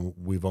 and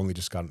we've only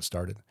just gotten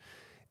started.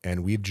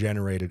 And we've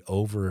generated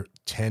over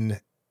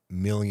 $10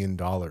 million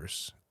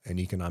in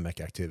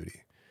economic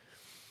activity.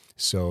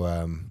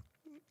 So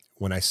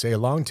when I say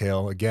long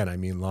tail, again, I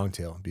mean long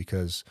tail,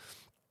 because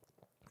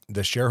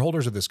the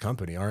shareholders of this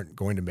company aren't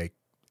going to make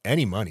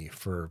any money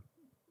for,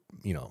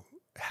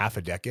 half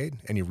a decade,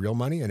 any real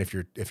money. And if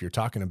you're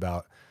talking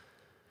about,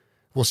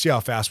 we'll see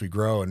how fast we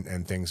grow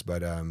and things,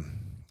 but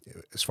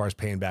as far as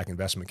paying back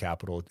investment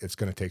capital, it's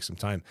going to take some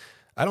time.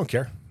 I don't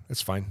care.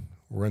 It's fine.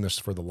 We're in this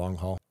for the long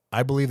haul.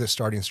 I believe that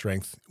Starting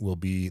Strength will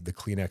be the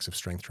Kleenex of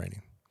strength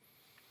training.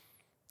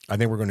 I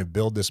think we're going to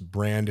build this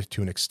brand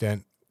to an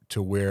extent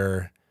to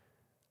where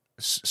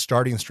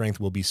Starting Strength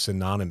will be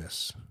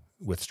synonymous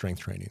with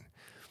strength training.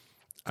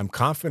 I'm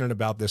confident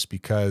about this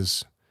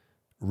because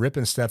Rip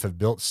and Steph have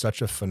built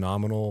such a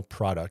phenomenal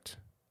product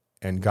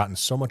and gotten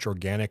so much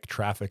organic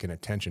traffic and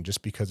attention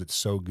just because it's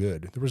so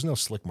good. There was no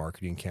slick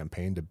marketing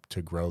campaign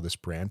to grow this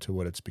brand to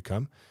what it's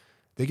become.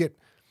 They get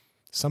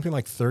something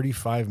like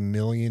 35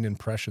 million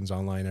impressions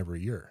online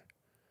every year.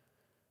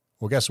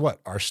 Well, guess what?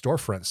 Our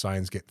storefront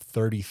signs get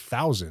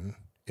 30,000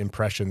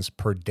 impressions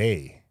per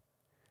day.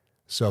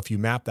 So if you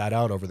map that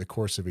out over the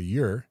course of a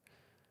year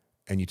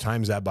and you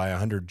times that by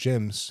 100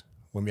 gyms,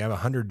 when we have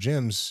 100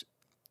 gyms,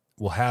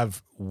 we'll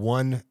have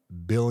 1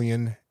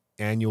 billion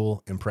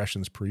annual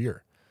impressions per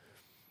year.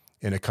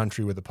 In a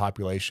country with a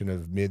population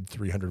of mid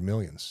 300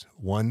 millions,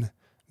 1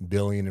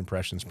 billion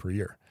impressions per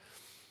year.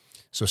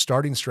 So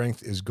Starting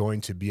Strength is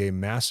going to be a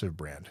massive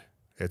brand.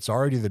 It's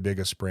already the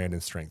biggest brand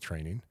in strength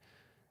training.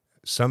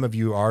 Some of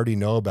you already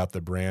know about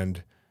the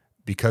brand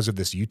because of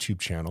this YouTube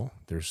channel.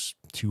 There's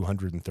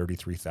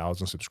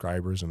 233,000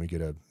 subscribers, and we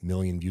get 1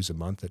 million views a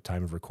month at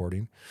time of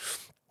recording.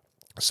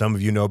 Some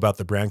of you know about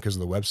the brand because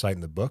of the website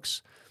and the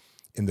books.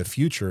 In the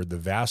future, the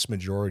vast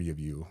majority of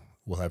you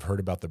will have heard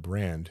about the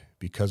brand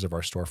because of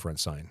our storefront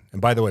sign.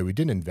 And by the way, we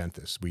didn't invent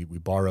this. We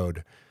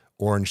borrowed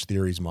Orange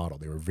Theory's model.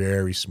 They were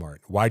very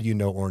smart. Why do you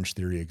know Orange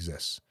Theory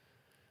exists?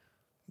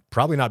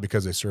 Probably not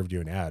because they served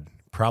you an ad.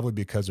 Probably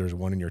because there's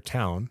one in your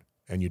town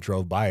and you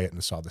drove by it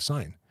and saw the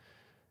sign.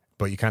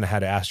 But you kind of had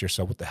to ask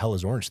yourself, what the hell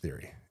is Orange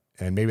Theory?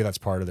 And maybe that's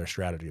part of their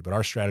strategy. But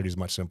our strategy is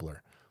much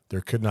simpler.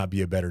 There could not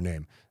be a better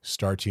name.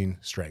 Starting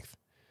Strength.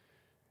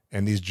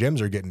 And these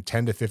gyms are getting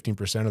 10 to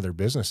 15% of their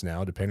business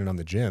now, depending on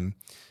the gym,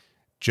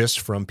 just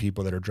from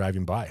people that are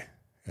driving by.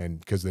 And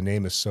because the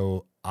name is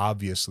so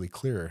obviously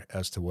clear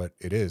as to what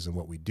it is and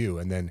what we do.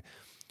 And then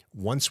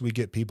once we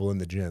get people in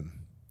the gym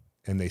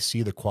and they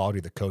see the quality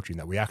of the coaching,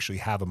 that we actually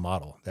have a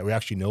model, that we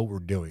actually know what we're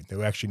doing, that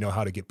we actually know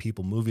how to get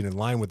people moving in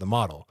line with the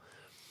model,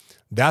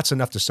 that's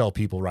enough to sell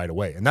people right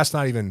away. And that's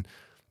not even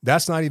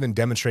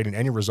demonstrating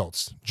any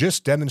results,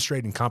 just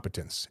demonstrating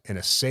competence in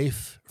a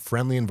safe,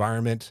 friendly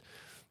environment,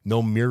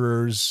 no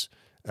mirrors,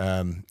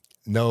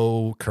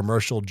 no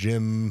commercial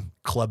gym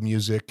club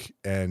music,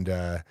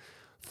 and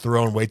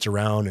throwing weights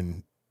around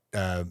and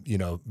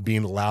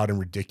being loud and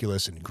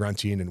ridiculous and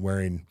grunting and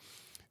wearing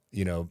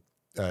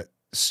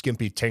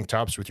skimpy tank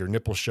tops with your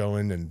nipples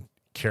showing and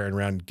carrying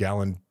around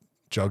gallon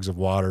jugs of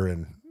water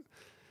and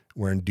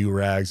wearing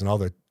do-rags and all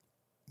the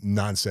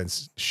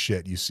nonsense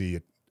shit you see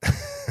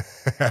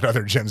at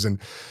other gyms. And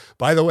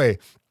by the way,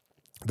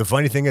 the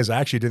funny thing is,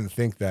 I actually didn't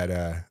think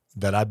that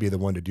I'd be the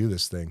one to do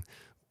this thing,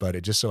 but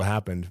it just so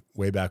happened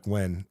way back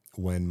when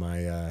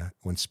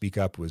Speak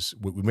Up was,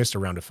 we missed a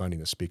round of funding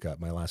to Speak Up,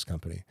 my last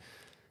company.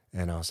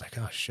 And I was like,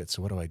 oh shit,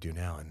 so what do I do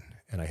now?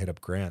 And I hit up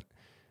Grant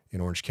in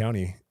Orange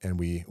County, and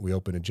we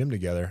opened a gym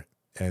together.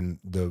 And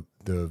the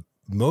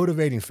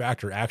motivating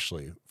factor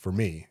actually for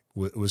me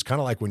was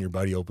kind of like when your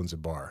buddy opens a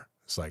bar.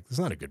 It's like, this is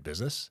not a good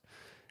business.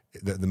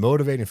 The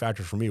motivating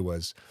factor for me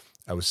was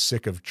I was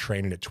sick of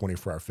training at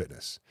 24 Hour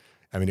Fitness.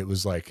 I mean, it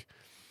was like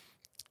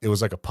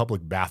a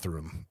public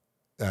bathroom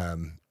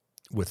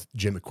with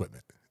gym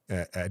equipment.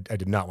 I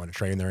did not want to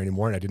train there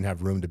anymore, and I didn't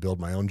have room to build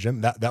my own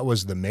gym. That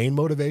was the main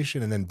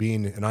motivation. And then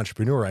being an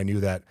entrepreneur, I knew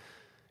that,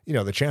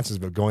 the chances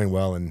of it going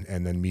well and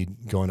then me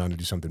going on to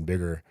do something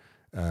bigger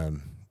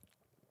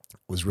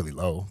was really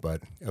low.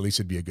 But at least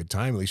it'd be a good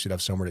time. At least you'd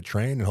have somewhere to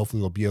train, and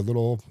hopefully it'll be a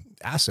little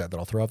asset that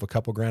I'll throw off a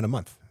couple grand a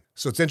month.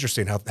 So it's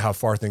interesting how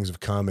far things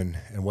have come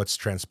and what's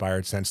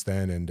transpired since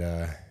then.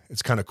 And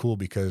it's kind of cool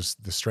because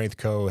the Strength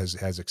Co.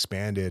 has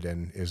expanded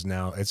and is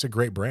now, it's a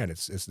great brand.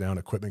 It's now an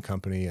equipment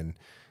company, and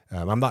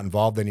I'm not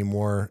involved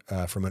anymore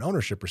from an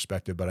ownership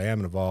perspective, but I am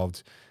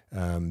involved.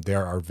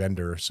 They're our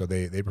vendor, so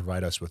they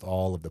provide us with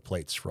all of the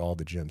plates for all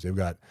the gyms.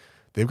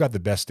 They've got the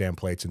best damn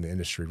plates in the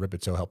industry.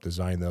 Ripito helped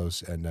design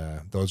those, and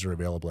those are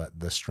available at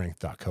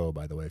thestrength.co,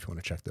 by the way, if you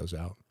want to check those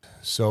out.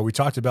 So we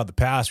talked about the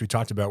past. We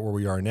talked about where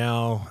we are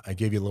now. I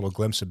gave you a little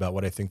glimpse about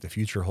what I think the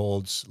future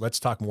holds. Let's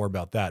talk more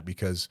about that,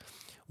 because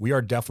we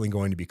are definitely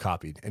going to be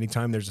copied.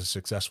 Anytime there's a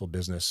successful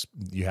business,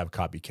 you have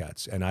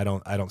copycats, and I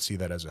don't see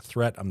that as a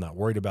threat. I'm not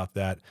worried about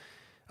that.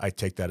 I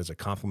take that as a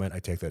compliment. I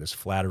take that as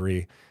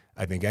flattery.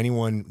 I think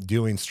anyone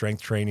doing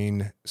strength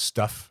training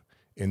stuff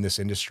in this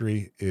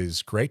industry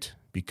is great,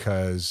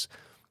 because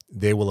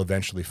they will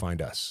eventually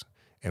find us,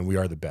 and we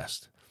are the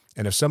best.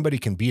 And if somebody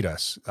can beat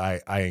us,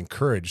 I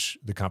encourage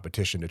the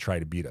competition to try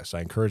to beat us. I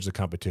encourage the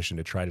competition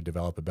to try to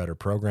develop a better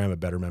program, a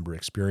better member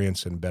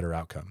experience, and a better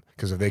outcome.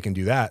 Because if they can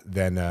do that,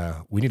 then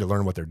we need to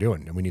learn what they're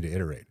doing, and we need to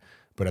iterate.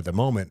 But at the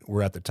moment,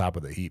 we're at the top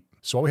of the heap.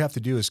 So all we have to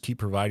do is keep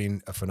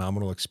providing a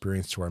phenomenal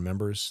experience to our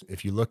members.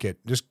 If you look at,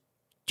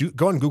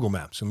 go on Google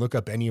Maps and look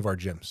up any of our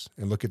gyms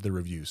and look at the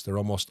reviews. They're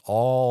almost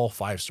all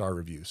 5-star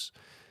reviews.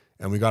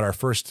 And we got our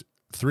first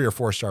 3 or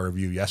 4-star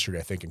review yesterday,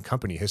 I think, in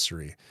company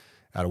history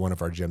out of one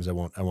of our gyms.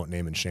 I won't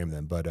name and shame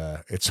them, but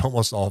it's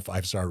almost all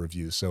 5-star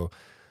reviews. So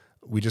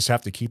we just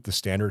have to keep the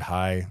standard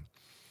high.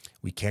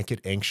 We can't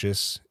get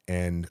anxious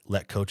and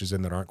let coaches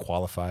in that aren't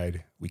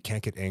qualified. We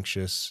can't get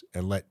anxious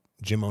and let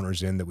gym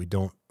owners in that we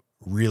don't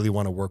really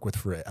want to work with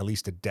for at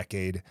least a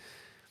decade.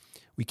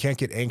 We can't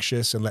get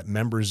anxious and let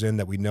members in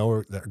that we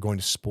know that are going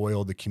to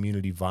spoil the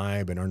community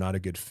vibe and are not a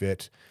good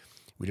fit.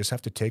 We just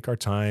have to take our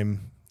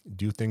time,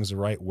 do things the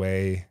right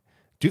way,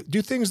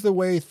 do things the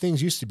way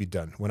things used to be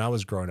done when I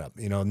was growing up.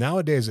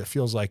 Nowadays it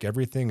feels like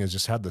everything has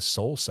just had the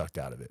soul sucked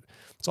out of it.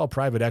 It's all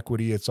private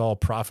equity. It's all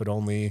profit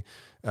only.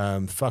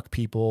 Fuck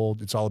people.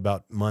 It's all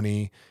about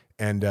money.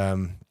 And,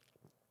 I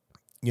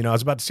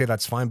was about to say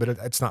that's fine, but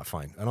it's not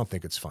fine. I don't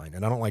think it's fine.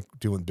 And I don't like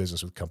doing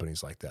business with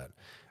companies like that.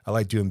 I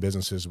like doing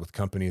businesses with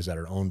companies that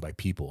are owned by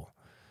people.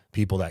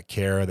 people that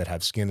care, that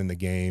have skin in the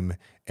game,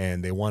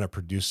 and they want to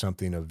produce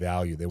something of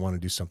value. They want to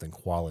do something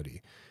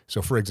quality.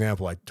 So, for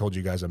example, I told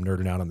you guys I'm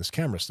nerding out on this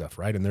camera stuff,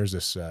 right? And there's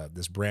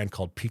this brand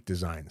called Peak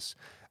Designs.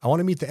 I want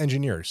to meet the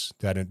engineers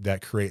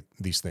that create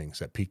these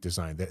things at Peak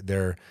Design.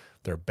 Their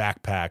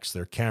backpacks,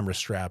 their camera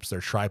straps,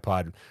 their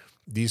tripod.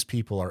 These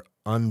people are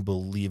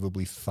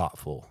unbelievably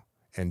thoughtful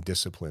and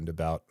disciplined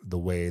about the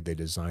way they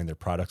design their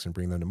products and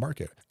bring them to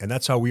market. And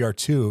that's how we are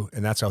too,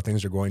 and that's how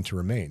things are going to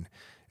remain.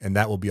 And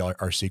that will be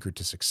our secret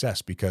to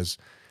success, because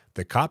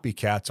the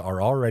copycats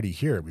are already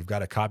here. We've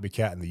got a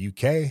copycat in the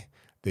UK.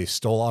 They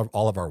stole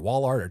all of our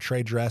wall art, our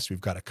trade dress.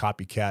 We've got a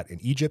copycat in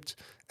Egypt.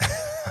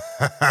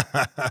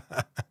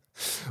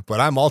 But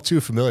I'm all too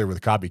familiar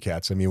with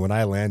copycats. I mean, when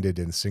I landed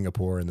in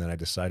Singapore and then I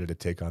decided to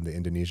take on the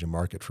Indonesian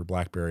market for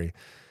BlackBerry,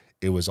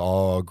 it was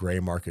all gray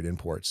market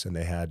imports, and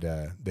they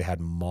had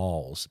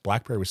malls.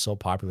 BlackBerry was so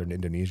popular in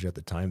Indonesia at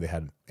the time, they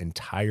had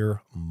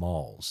entire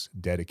malls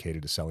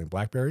dedicated to selling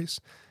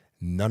BlackBerries.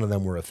 None of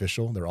them were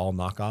official. They're all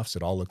knockoffs.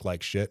 It all looked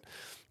like shit.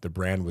 The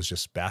brand was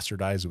just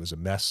bastardized. It was a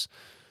mess.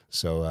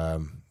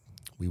 So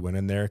we went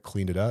in there,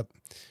 cleaned it up,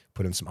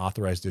 put in some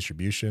authorized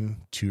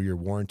distribution, 2-year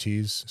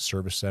warranties,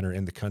 service center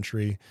in the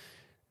country,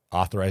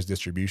 authorized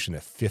distribution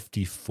at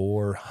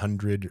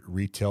 5,400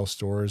 retail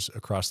stores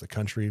across the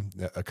country,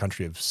 a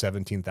country of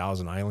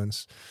 17,000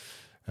 islands.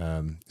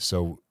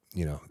 So,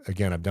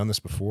 again, I've done this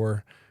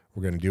before.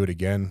 We're going to do it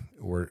again.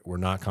 We're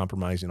not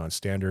compromising on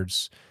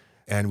standards,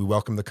 and we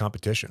welcome the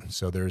competition.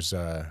 So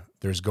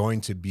there's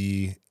going to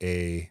be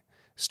a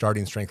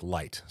Starting Strength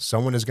Lite.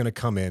 Someone is going to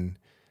come in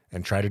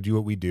and try to do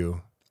what we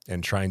do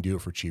and try and do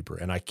it for cheaper.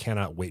 And I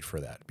cannot wait for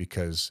that,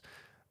 because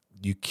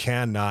you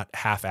cannot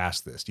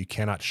half-ass this. You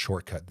cannot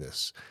shortcut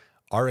this.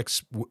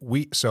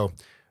 So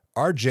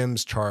our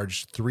gyms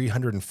charge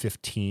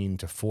 $315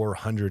 to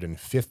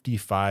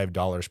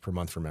 $455 per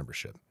month for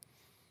membership.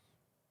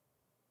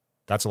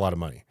 That's a lot of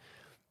money.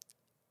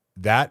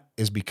 That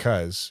is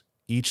because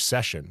each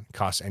session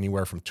costs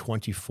anywhere from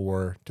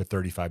 $24 to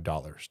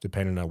 $35,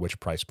 depending on which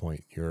price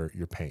point you're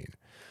paying.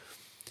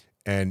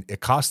 And it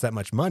costs that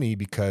much money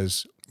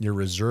because you're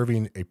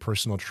reserving a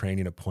personal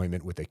training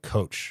appointment with a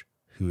coach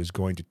who is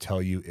going to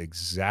tell you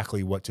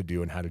exactly what to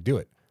do and how to do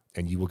it.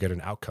 And you will get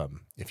an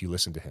outcome if you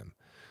listen to him.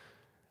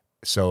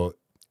 So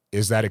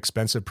is that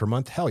expensive per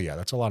month? Hell yeah,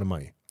 that's a lot of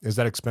money. Is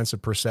that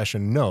expensive per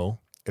session? No,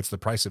 it's the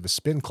price of a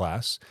spin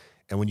class.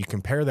 And when you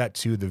compare that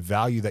to the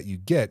value that you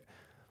get,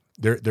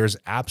 there's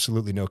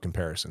absolutely no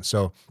comparison.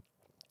 So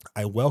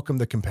I welcome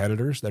the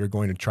competitors that are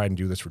going to try and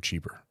do this for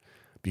cheaper,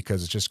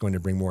 because it's just going to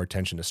bring more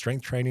attention to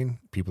strength training.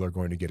 People are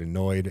going to get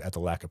annoyed at the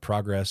lack of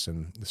progress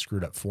and the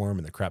screwed up form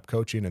and the crap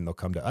coaching, and they'll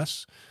come to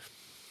us.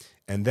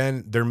 And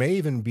then there may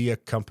even be a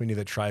company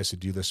that tries to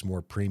do this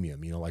more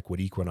premium, like what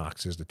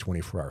Equinox is, the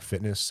 24-hour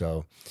fitness.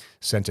 So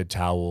scented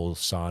towels,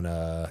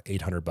 sauna,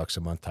 $800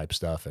 a month type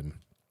stuff. And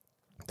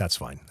that's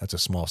fine. That's a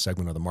small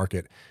segment of the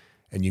market.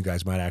 And you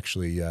guys might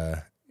actually,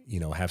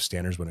 have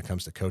standards when it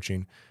comes to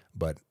coaching,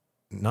 but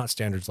not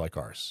standards like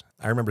ours.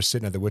 I remember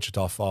sitting at the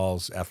Wichita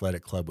Falls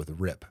Athletic Club with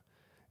Rip,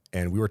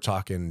 and we were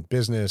talking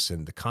business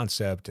and the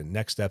concept and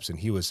next steps, and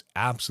he was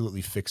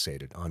absolutely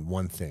fixated on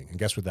one thing. And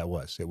guess what that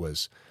was? It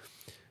was,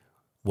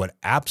 what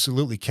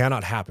absolutely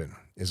cannot happen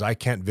is I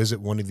can't visit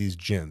one of these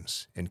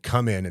gyms and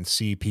come in and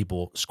see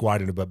people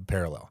squatting above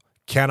parallel.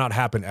 Cannot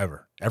happen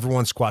ever.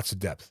 Everyone squats to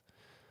depth.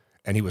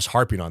 And he was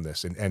harping on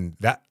this, and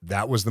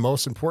that was the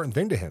most important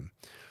thing to him.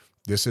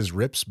 This is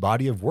Rip's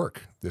body of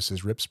work. This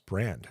is Rip's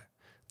brand.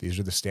 These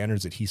are the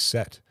standards that he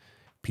set.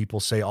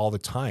 People say all the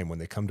time when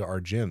they come to our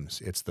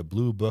gyms, it's the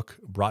blue book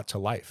brought to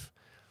life.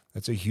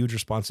 That's a huge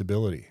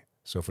responsibility.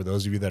 So for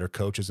those of you that are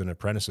coaches and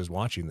apprentices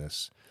watching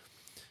this,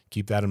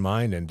 keep that in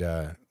mind,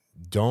 and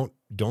don't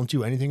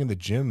do anything in the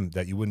gym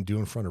that you wouldn't do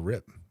in front of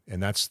Rip.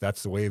 And that's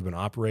the way we've been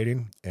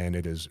operating, and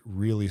it has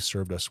really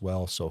served us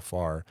well so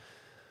far.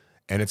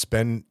 And it's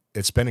been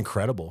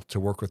incredible to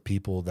work with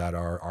people that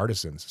are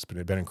artisans. It's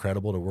been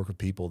incredible to work with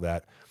people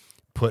that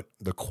put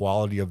the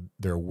quality of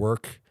their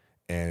work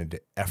and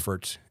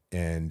effort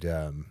and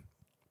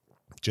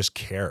just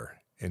care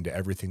into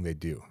everything they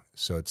do.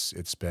 So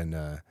it's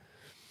been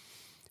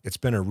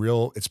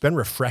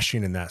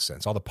refreshing in that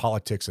sense. All the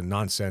politics and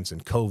nonsense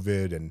and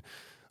COVID and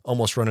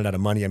almost running out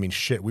of money. I mean,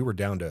 shit, we were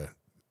down to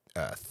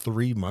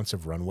 3 months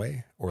of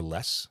runway or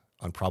less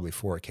on probably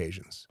 4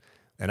 occasions.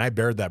 And I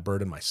bared that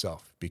burden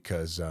myself,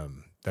 because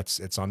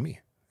it's on me.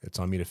 It's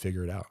on me to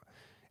figure it out.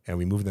 And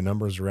we moved the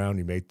numbers around.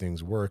 We made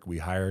things work. We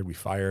hired, we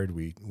fired,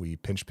 we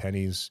pinched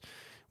pennies,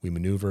 we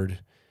maneuvered.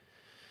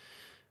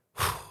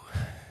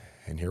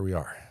 And here we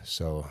are.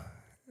 So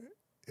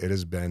it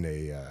has been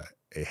a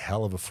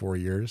hell of a 4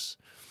 years.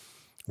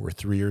 We're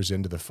 3 years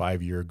into the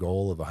 5-year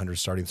goal of 100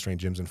 starting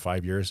strength gyms in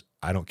 5 years.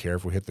 I don't care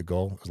if we hit the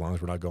goal, as long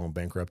as we're not going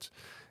bankrupt.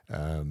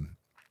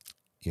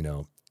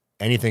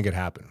 Anything could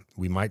happen.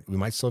 We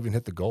might still even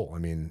hit the goal. I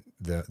mean,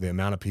 the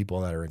amount of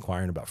people that are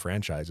inquiring about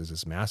franchises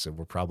is massive.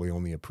 We're probably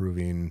only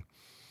approving,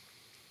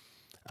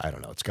 I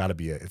don't know. It's got to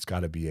be a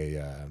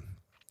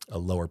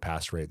lower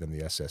pass rate than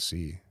the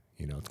SSC.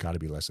 It's got to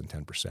be less than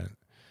 10%.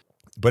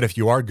 But if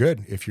you are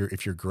good, if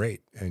you're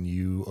great and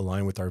you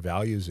align with our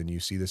values and you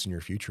see this in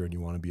your future and you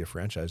want to be a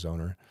franchise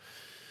owner,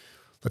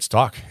 let's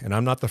talk. And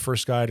I'm not the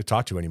first guy to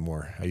talk to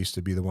anymore. I used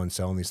to be the one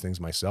selling these things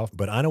myself,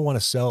 but I don't want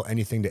to sell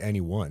anything to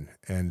anyone.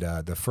 And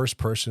the first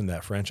person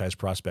that franchise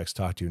prospects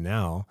talk to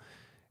now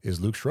is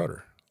Luke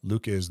Schroeder.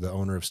 Luke is the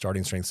owner of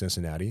Starting Strength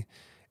Cincinnati,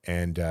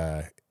 and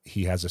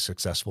he has a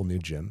successful new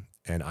gym.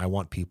 And I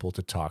want people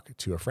to talk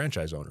to a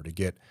franchise owner to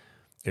get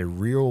a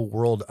real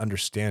world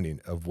understanding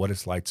of what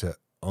it's like to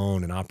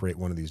own and operate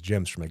one of these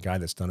gyms from a guy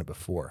that's done it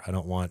before. I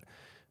don't want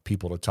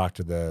people to talk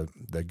to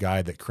the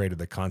guy that created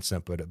the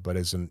concept, but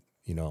isn't,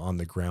 on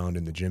the ground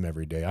in the gym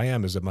every day. I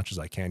am as much as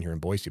I can here in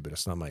Boise, but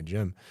it's not my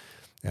gym.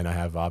 And I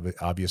have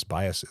obvious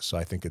biases. So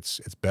I think it's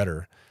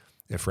better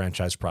if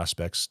franchise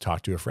prospects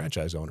talk to a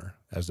franchise owner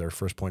as their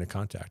first point of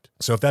contact.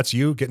 So if that's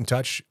you, get in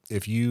touch.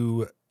 If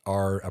you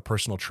are a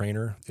personal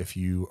trainer, if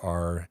you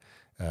are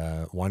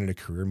wanting a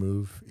career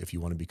move, if you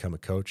want to become a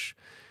coach,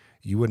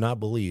 you would not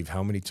believe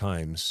how many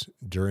times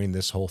during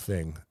this whole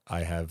thing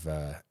I have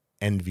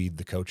envied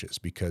the coaches,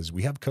 because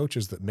we have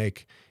coaches that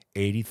make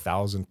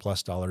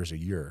 $80,000+ a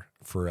year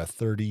for a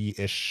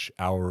 30-ish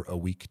hour a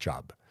week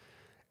job.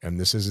 And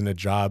this isn't a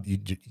job. You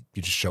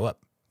just show up.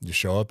 You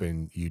show up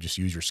and you just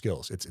use your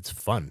skills. It's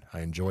fun.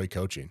 I enjoy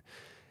coaching.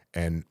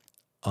 And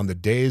on the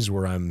days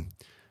where I'm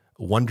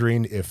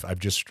wondering if I've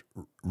just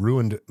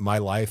ruined my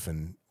life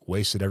and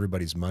wasted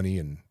everybody's money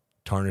and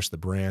tarnished the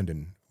brand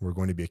and we're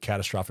going to be a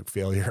catastrophic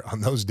failure,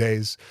 on those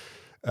days,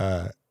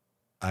 I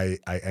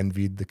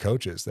envied the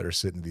coaches that are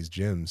sitting in these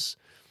gyms,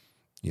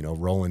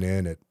 rolling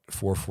in at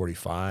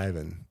 4:45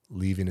 and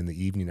leaving in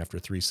the evening after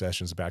 3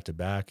 sessions back to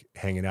back,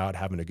 hanging out,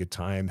 having a good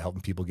time,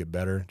 helping people get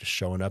better, just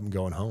showing up and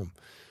going home.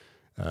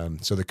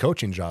 So the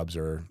coaching jobs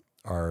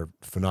are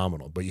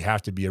phenomenal, but you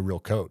have to be a real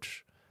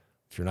coach.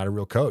 If you're not a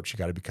real coach, you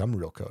got to become a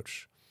real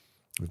coach.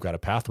 We've got a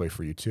pathway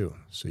for you too.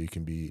 So you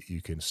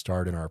can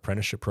start in our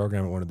apprenticeship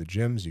program at one of the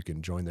gyms. You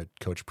can join the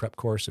coach prep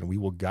course, and we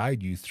will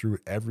guide you through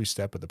every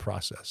step of the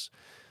process.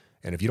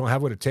 And if you don't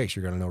have what it takes,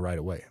 you're going to know right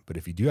away. But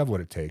if you do have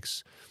what it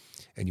takes,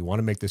 and you want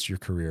to make this your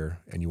career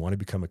and you want to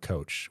become a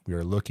coach, we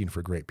are looking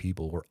for great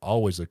people. We're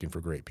always looking for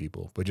great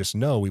people, but just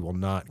know we will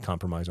not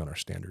compromise on our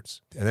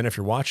standards. And then if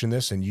you're watching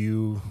this and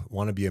you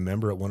want to be a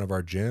member at one of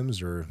our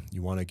gyms, or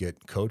you want to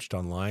get coached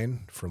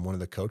online from one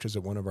of the coaches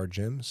at one of our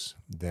gyms,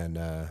 then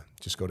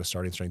just go to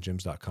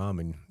startingstrengthgyms.com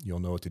and you'll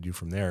know what to do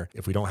from there.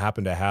 If we don't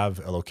happen to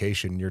have a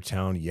location in your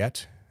town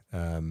yet,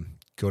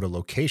 go to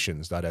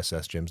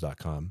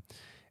locations.ssgyms.com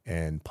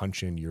and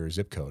punch in your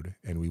zip code,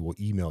 and we will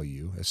email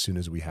you as soon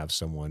as we have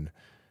someone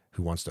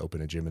who wants to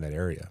open a gym in that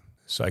area.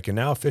 So I can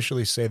now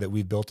officially say that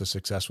we've built a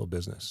successful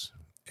business,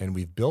 and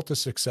we've built a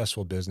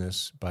successful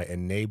business by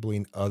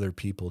enabling other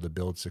people to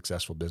build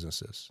successful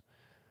businesses.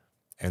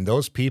 And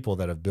those people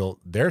that have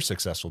built their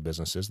successful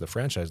businesses, the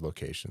franchise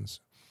locations,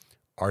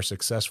 are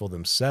successful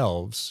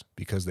themselves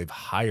because they've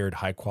hired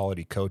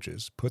high-quality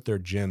coaches, put their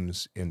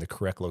gyms in the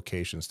correct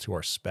locations to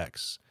our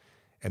specs,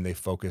 and they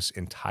focus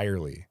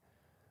entirely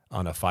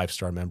on a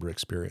 5-star member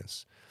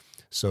experience.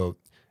 So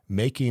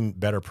making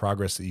better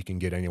progress that you can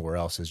get anywhere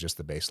else is just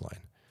the baseline.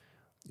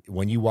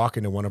 When you walk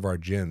into one of our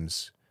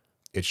gyms,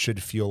 it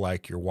should feel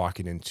like you're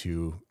walking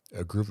into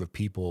a group of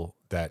people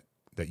that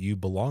you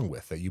belong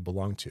with, that you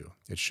belong to.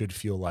 It should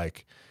feel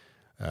like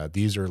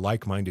these are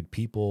like-minded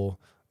people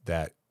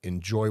that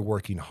enjoy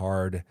working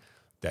hard,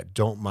 that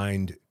don't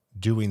mind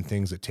doing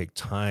things that take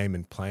time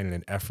and planning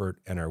and effort,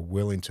 and are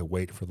willing to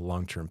wait for the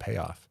long-term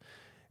payoff.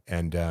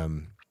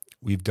 And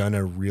we've done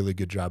a really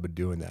good job of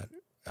doing that.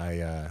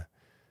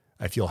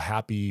 I feel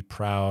happy,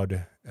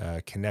 proud,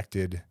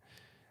 connected.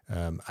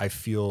 I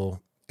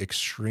feel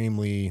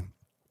extremely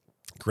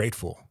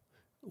grateful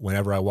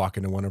whenever I walk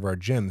into one of our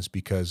gyms,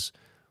 because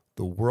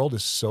the world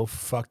is so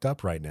fucked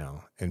up right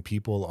now, and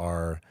people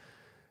are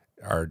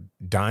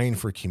dying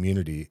for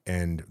community,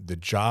 and the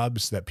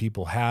jobs that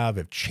people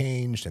have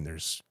changed, and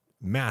there's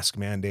mask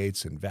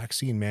mandates and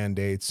vaccine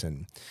mandates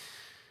and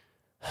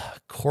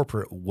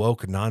corporate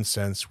woke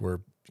nonsense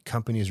where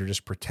companies are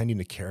just pretending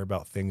to care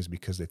about things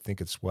because they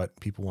think it's what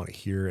people want to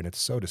hear. And it's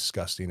so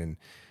disgusting. And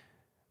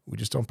we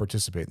just don't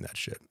participate in that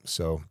shit.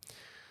 So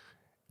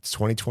it's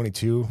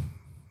 2022.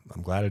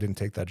 I'm glad I didn't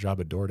take that job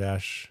at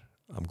DoorDash.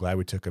 I'm glad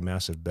we took a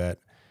massive bet.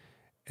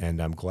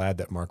 And I'm glad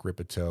that Mark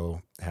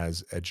Rippetoe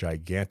has a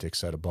gigantic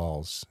set of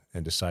balls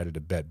and decided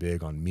to bet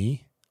big on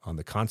me, on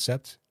the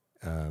concept,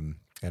 and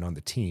on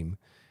the team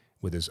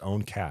with his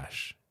own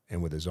cash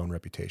and with his own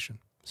reputation.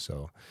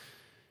 So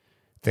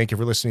thank you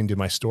for listening to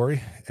my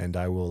story, and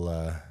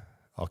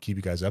I'll keep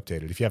you guys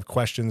updated. If you have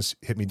questions,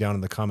 hit me down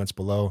in the comments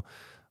below.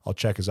 I'll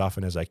check as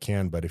often as I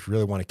can, but if you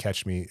really want to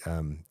catch me,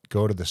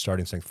 go to the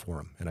Starting Strength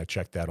forum, and I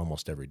check that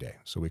almost every day,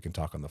 so we can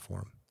talk on the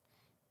forum.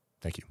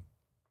 Thank you.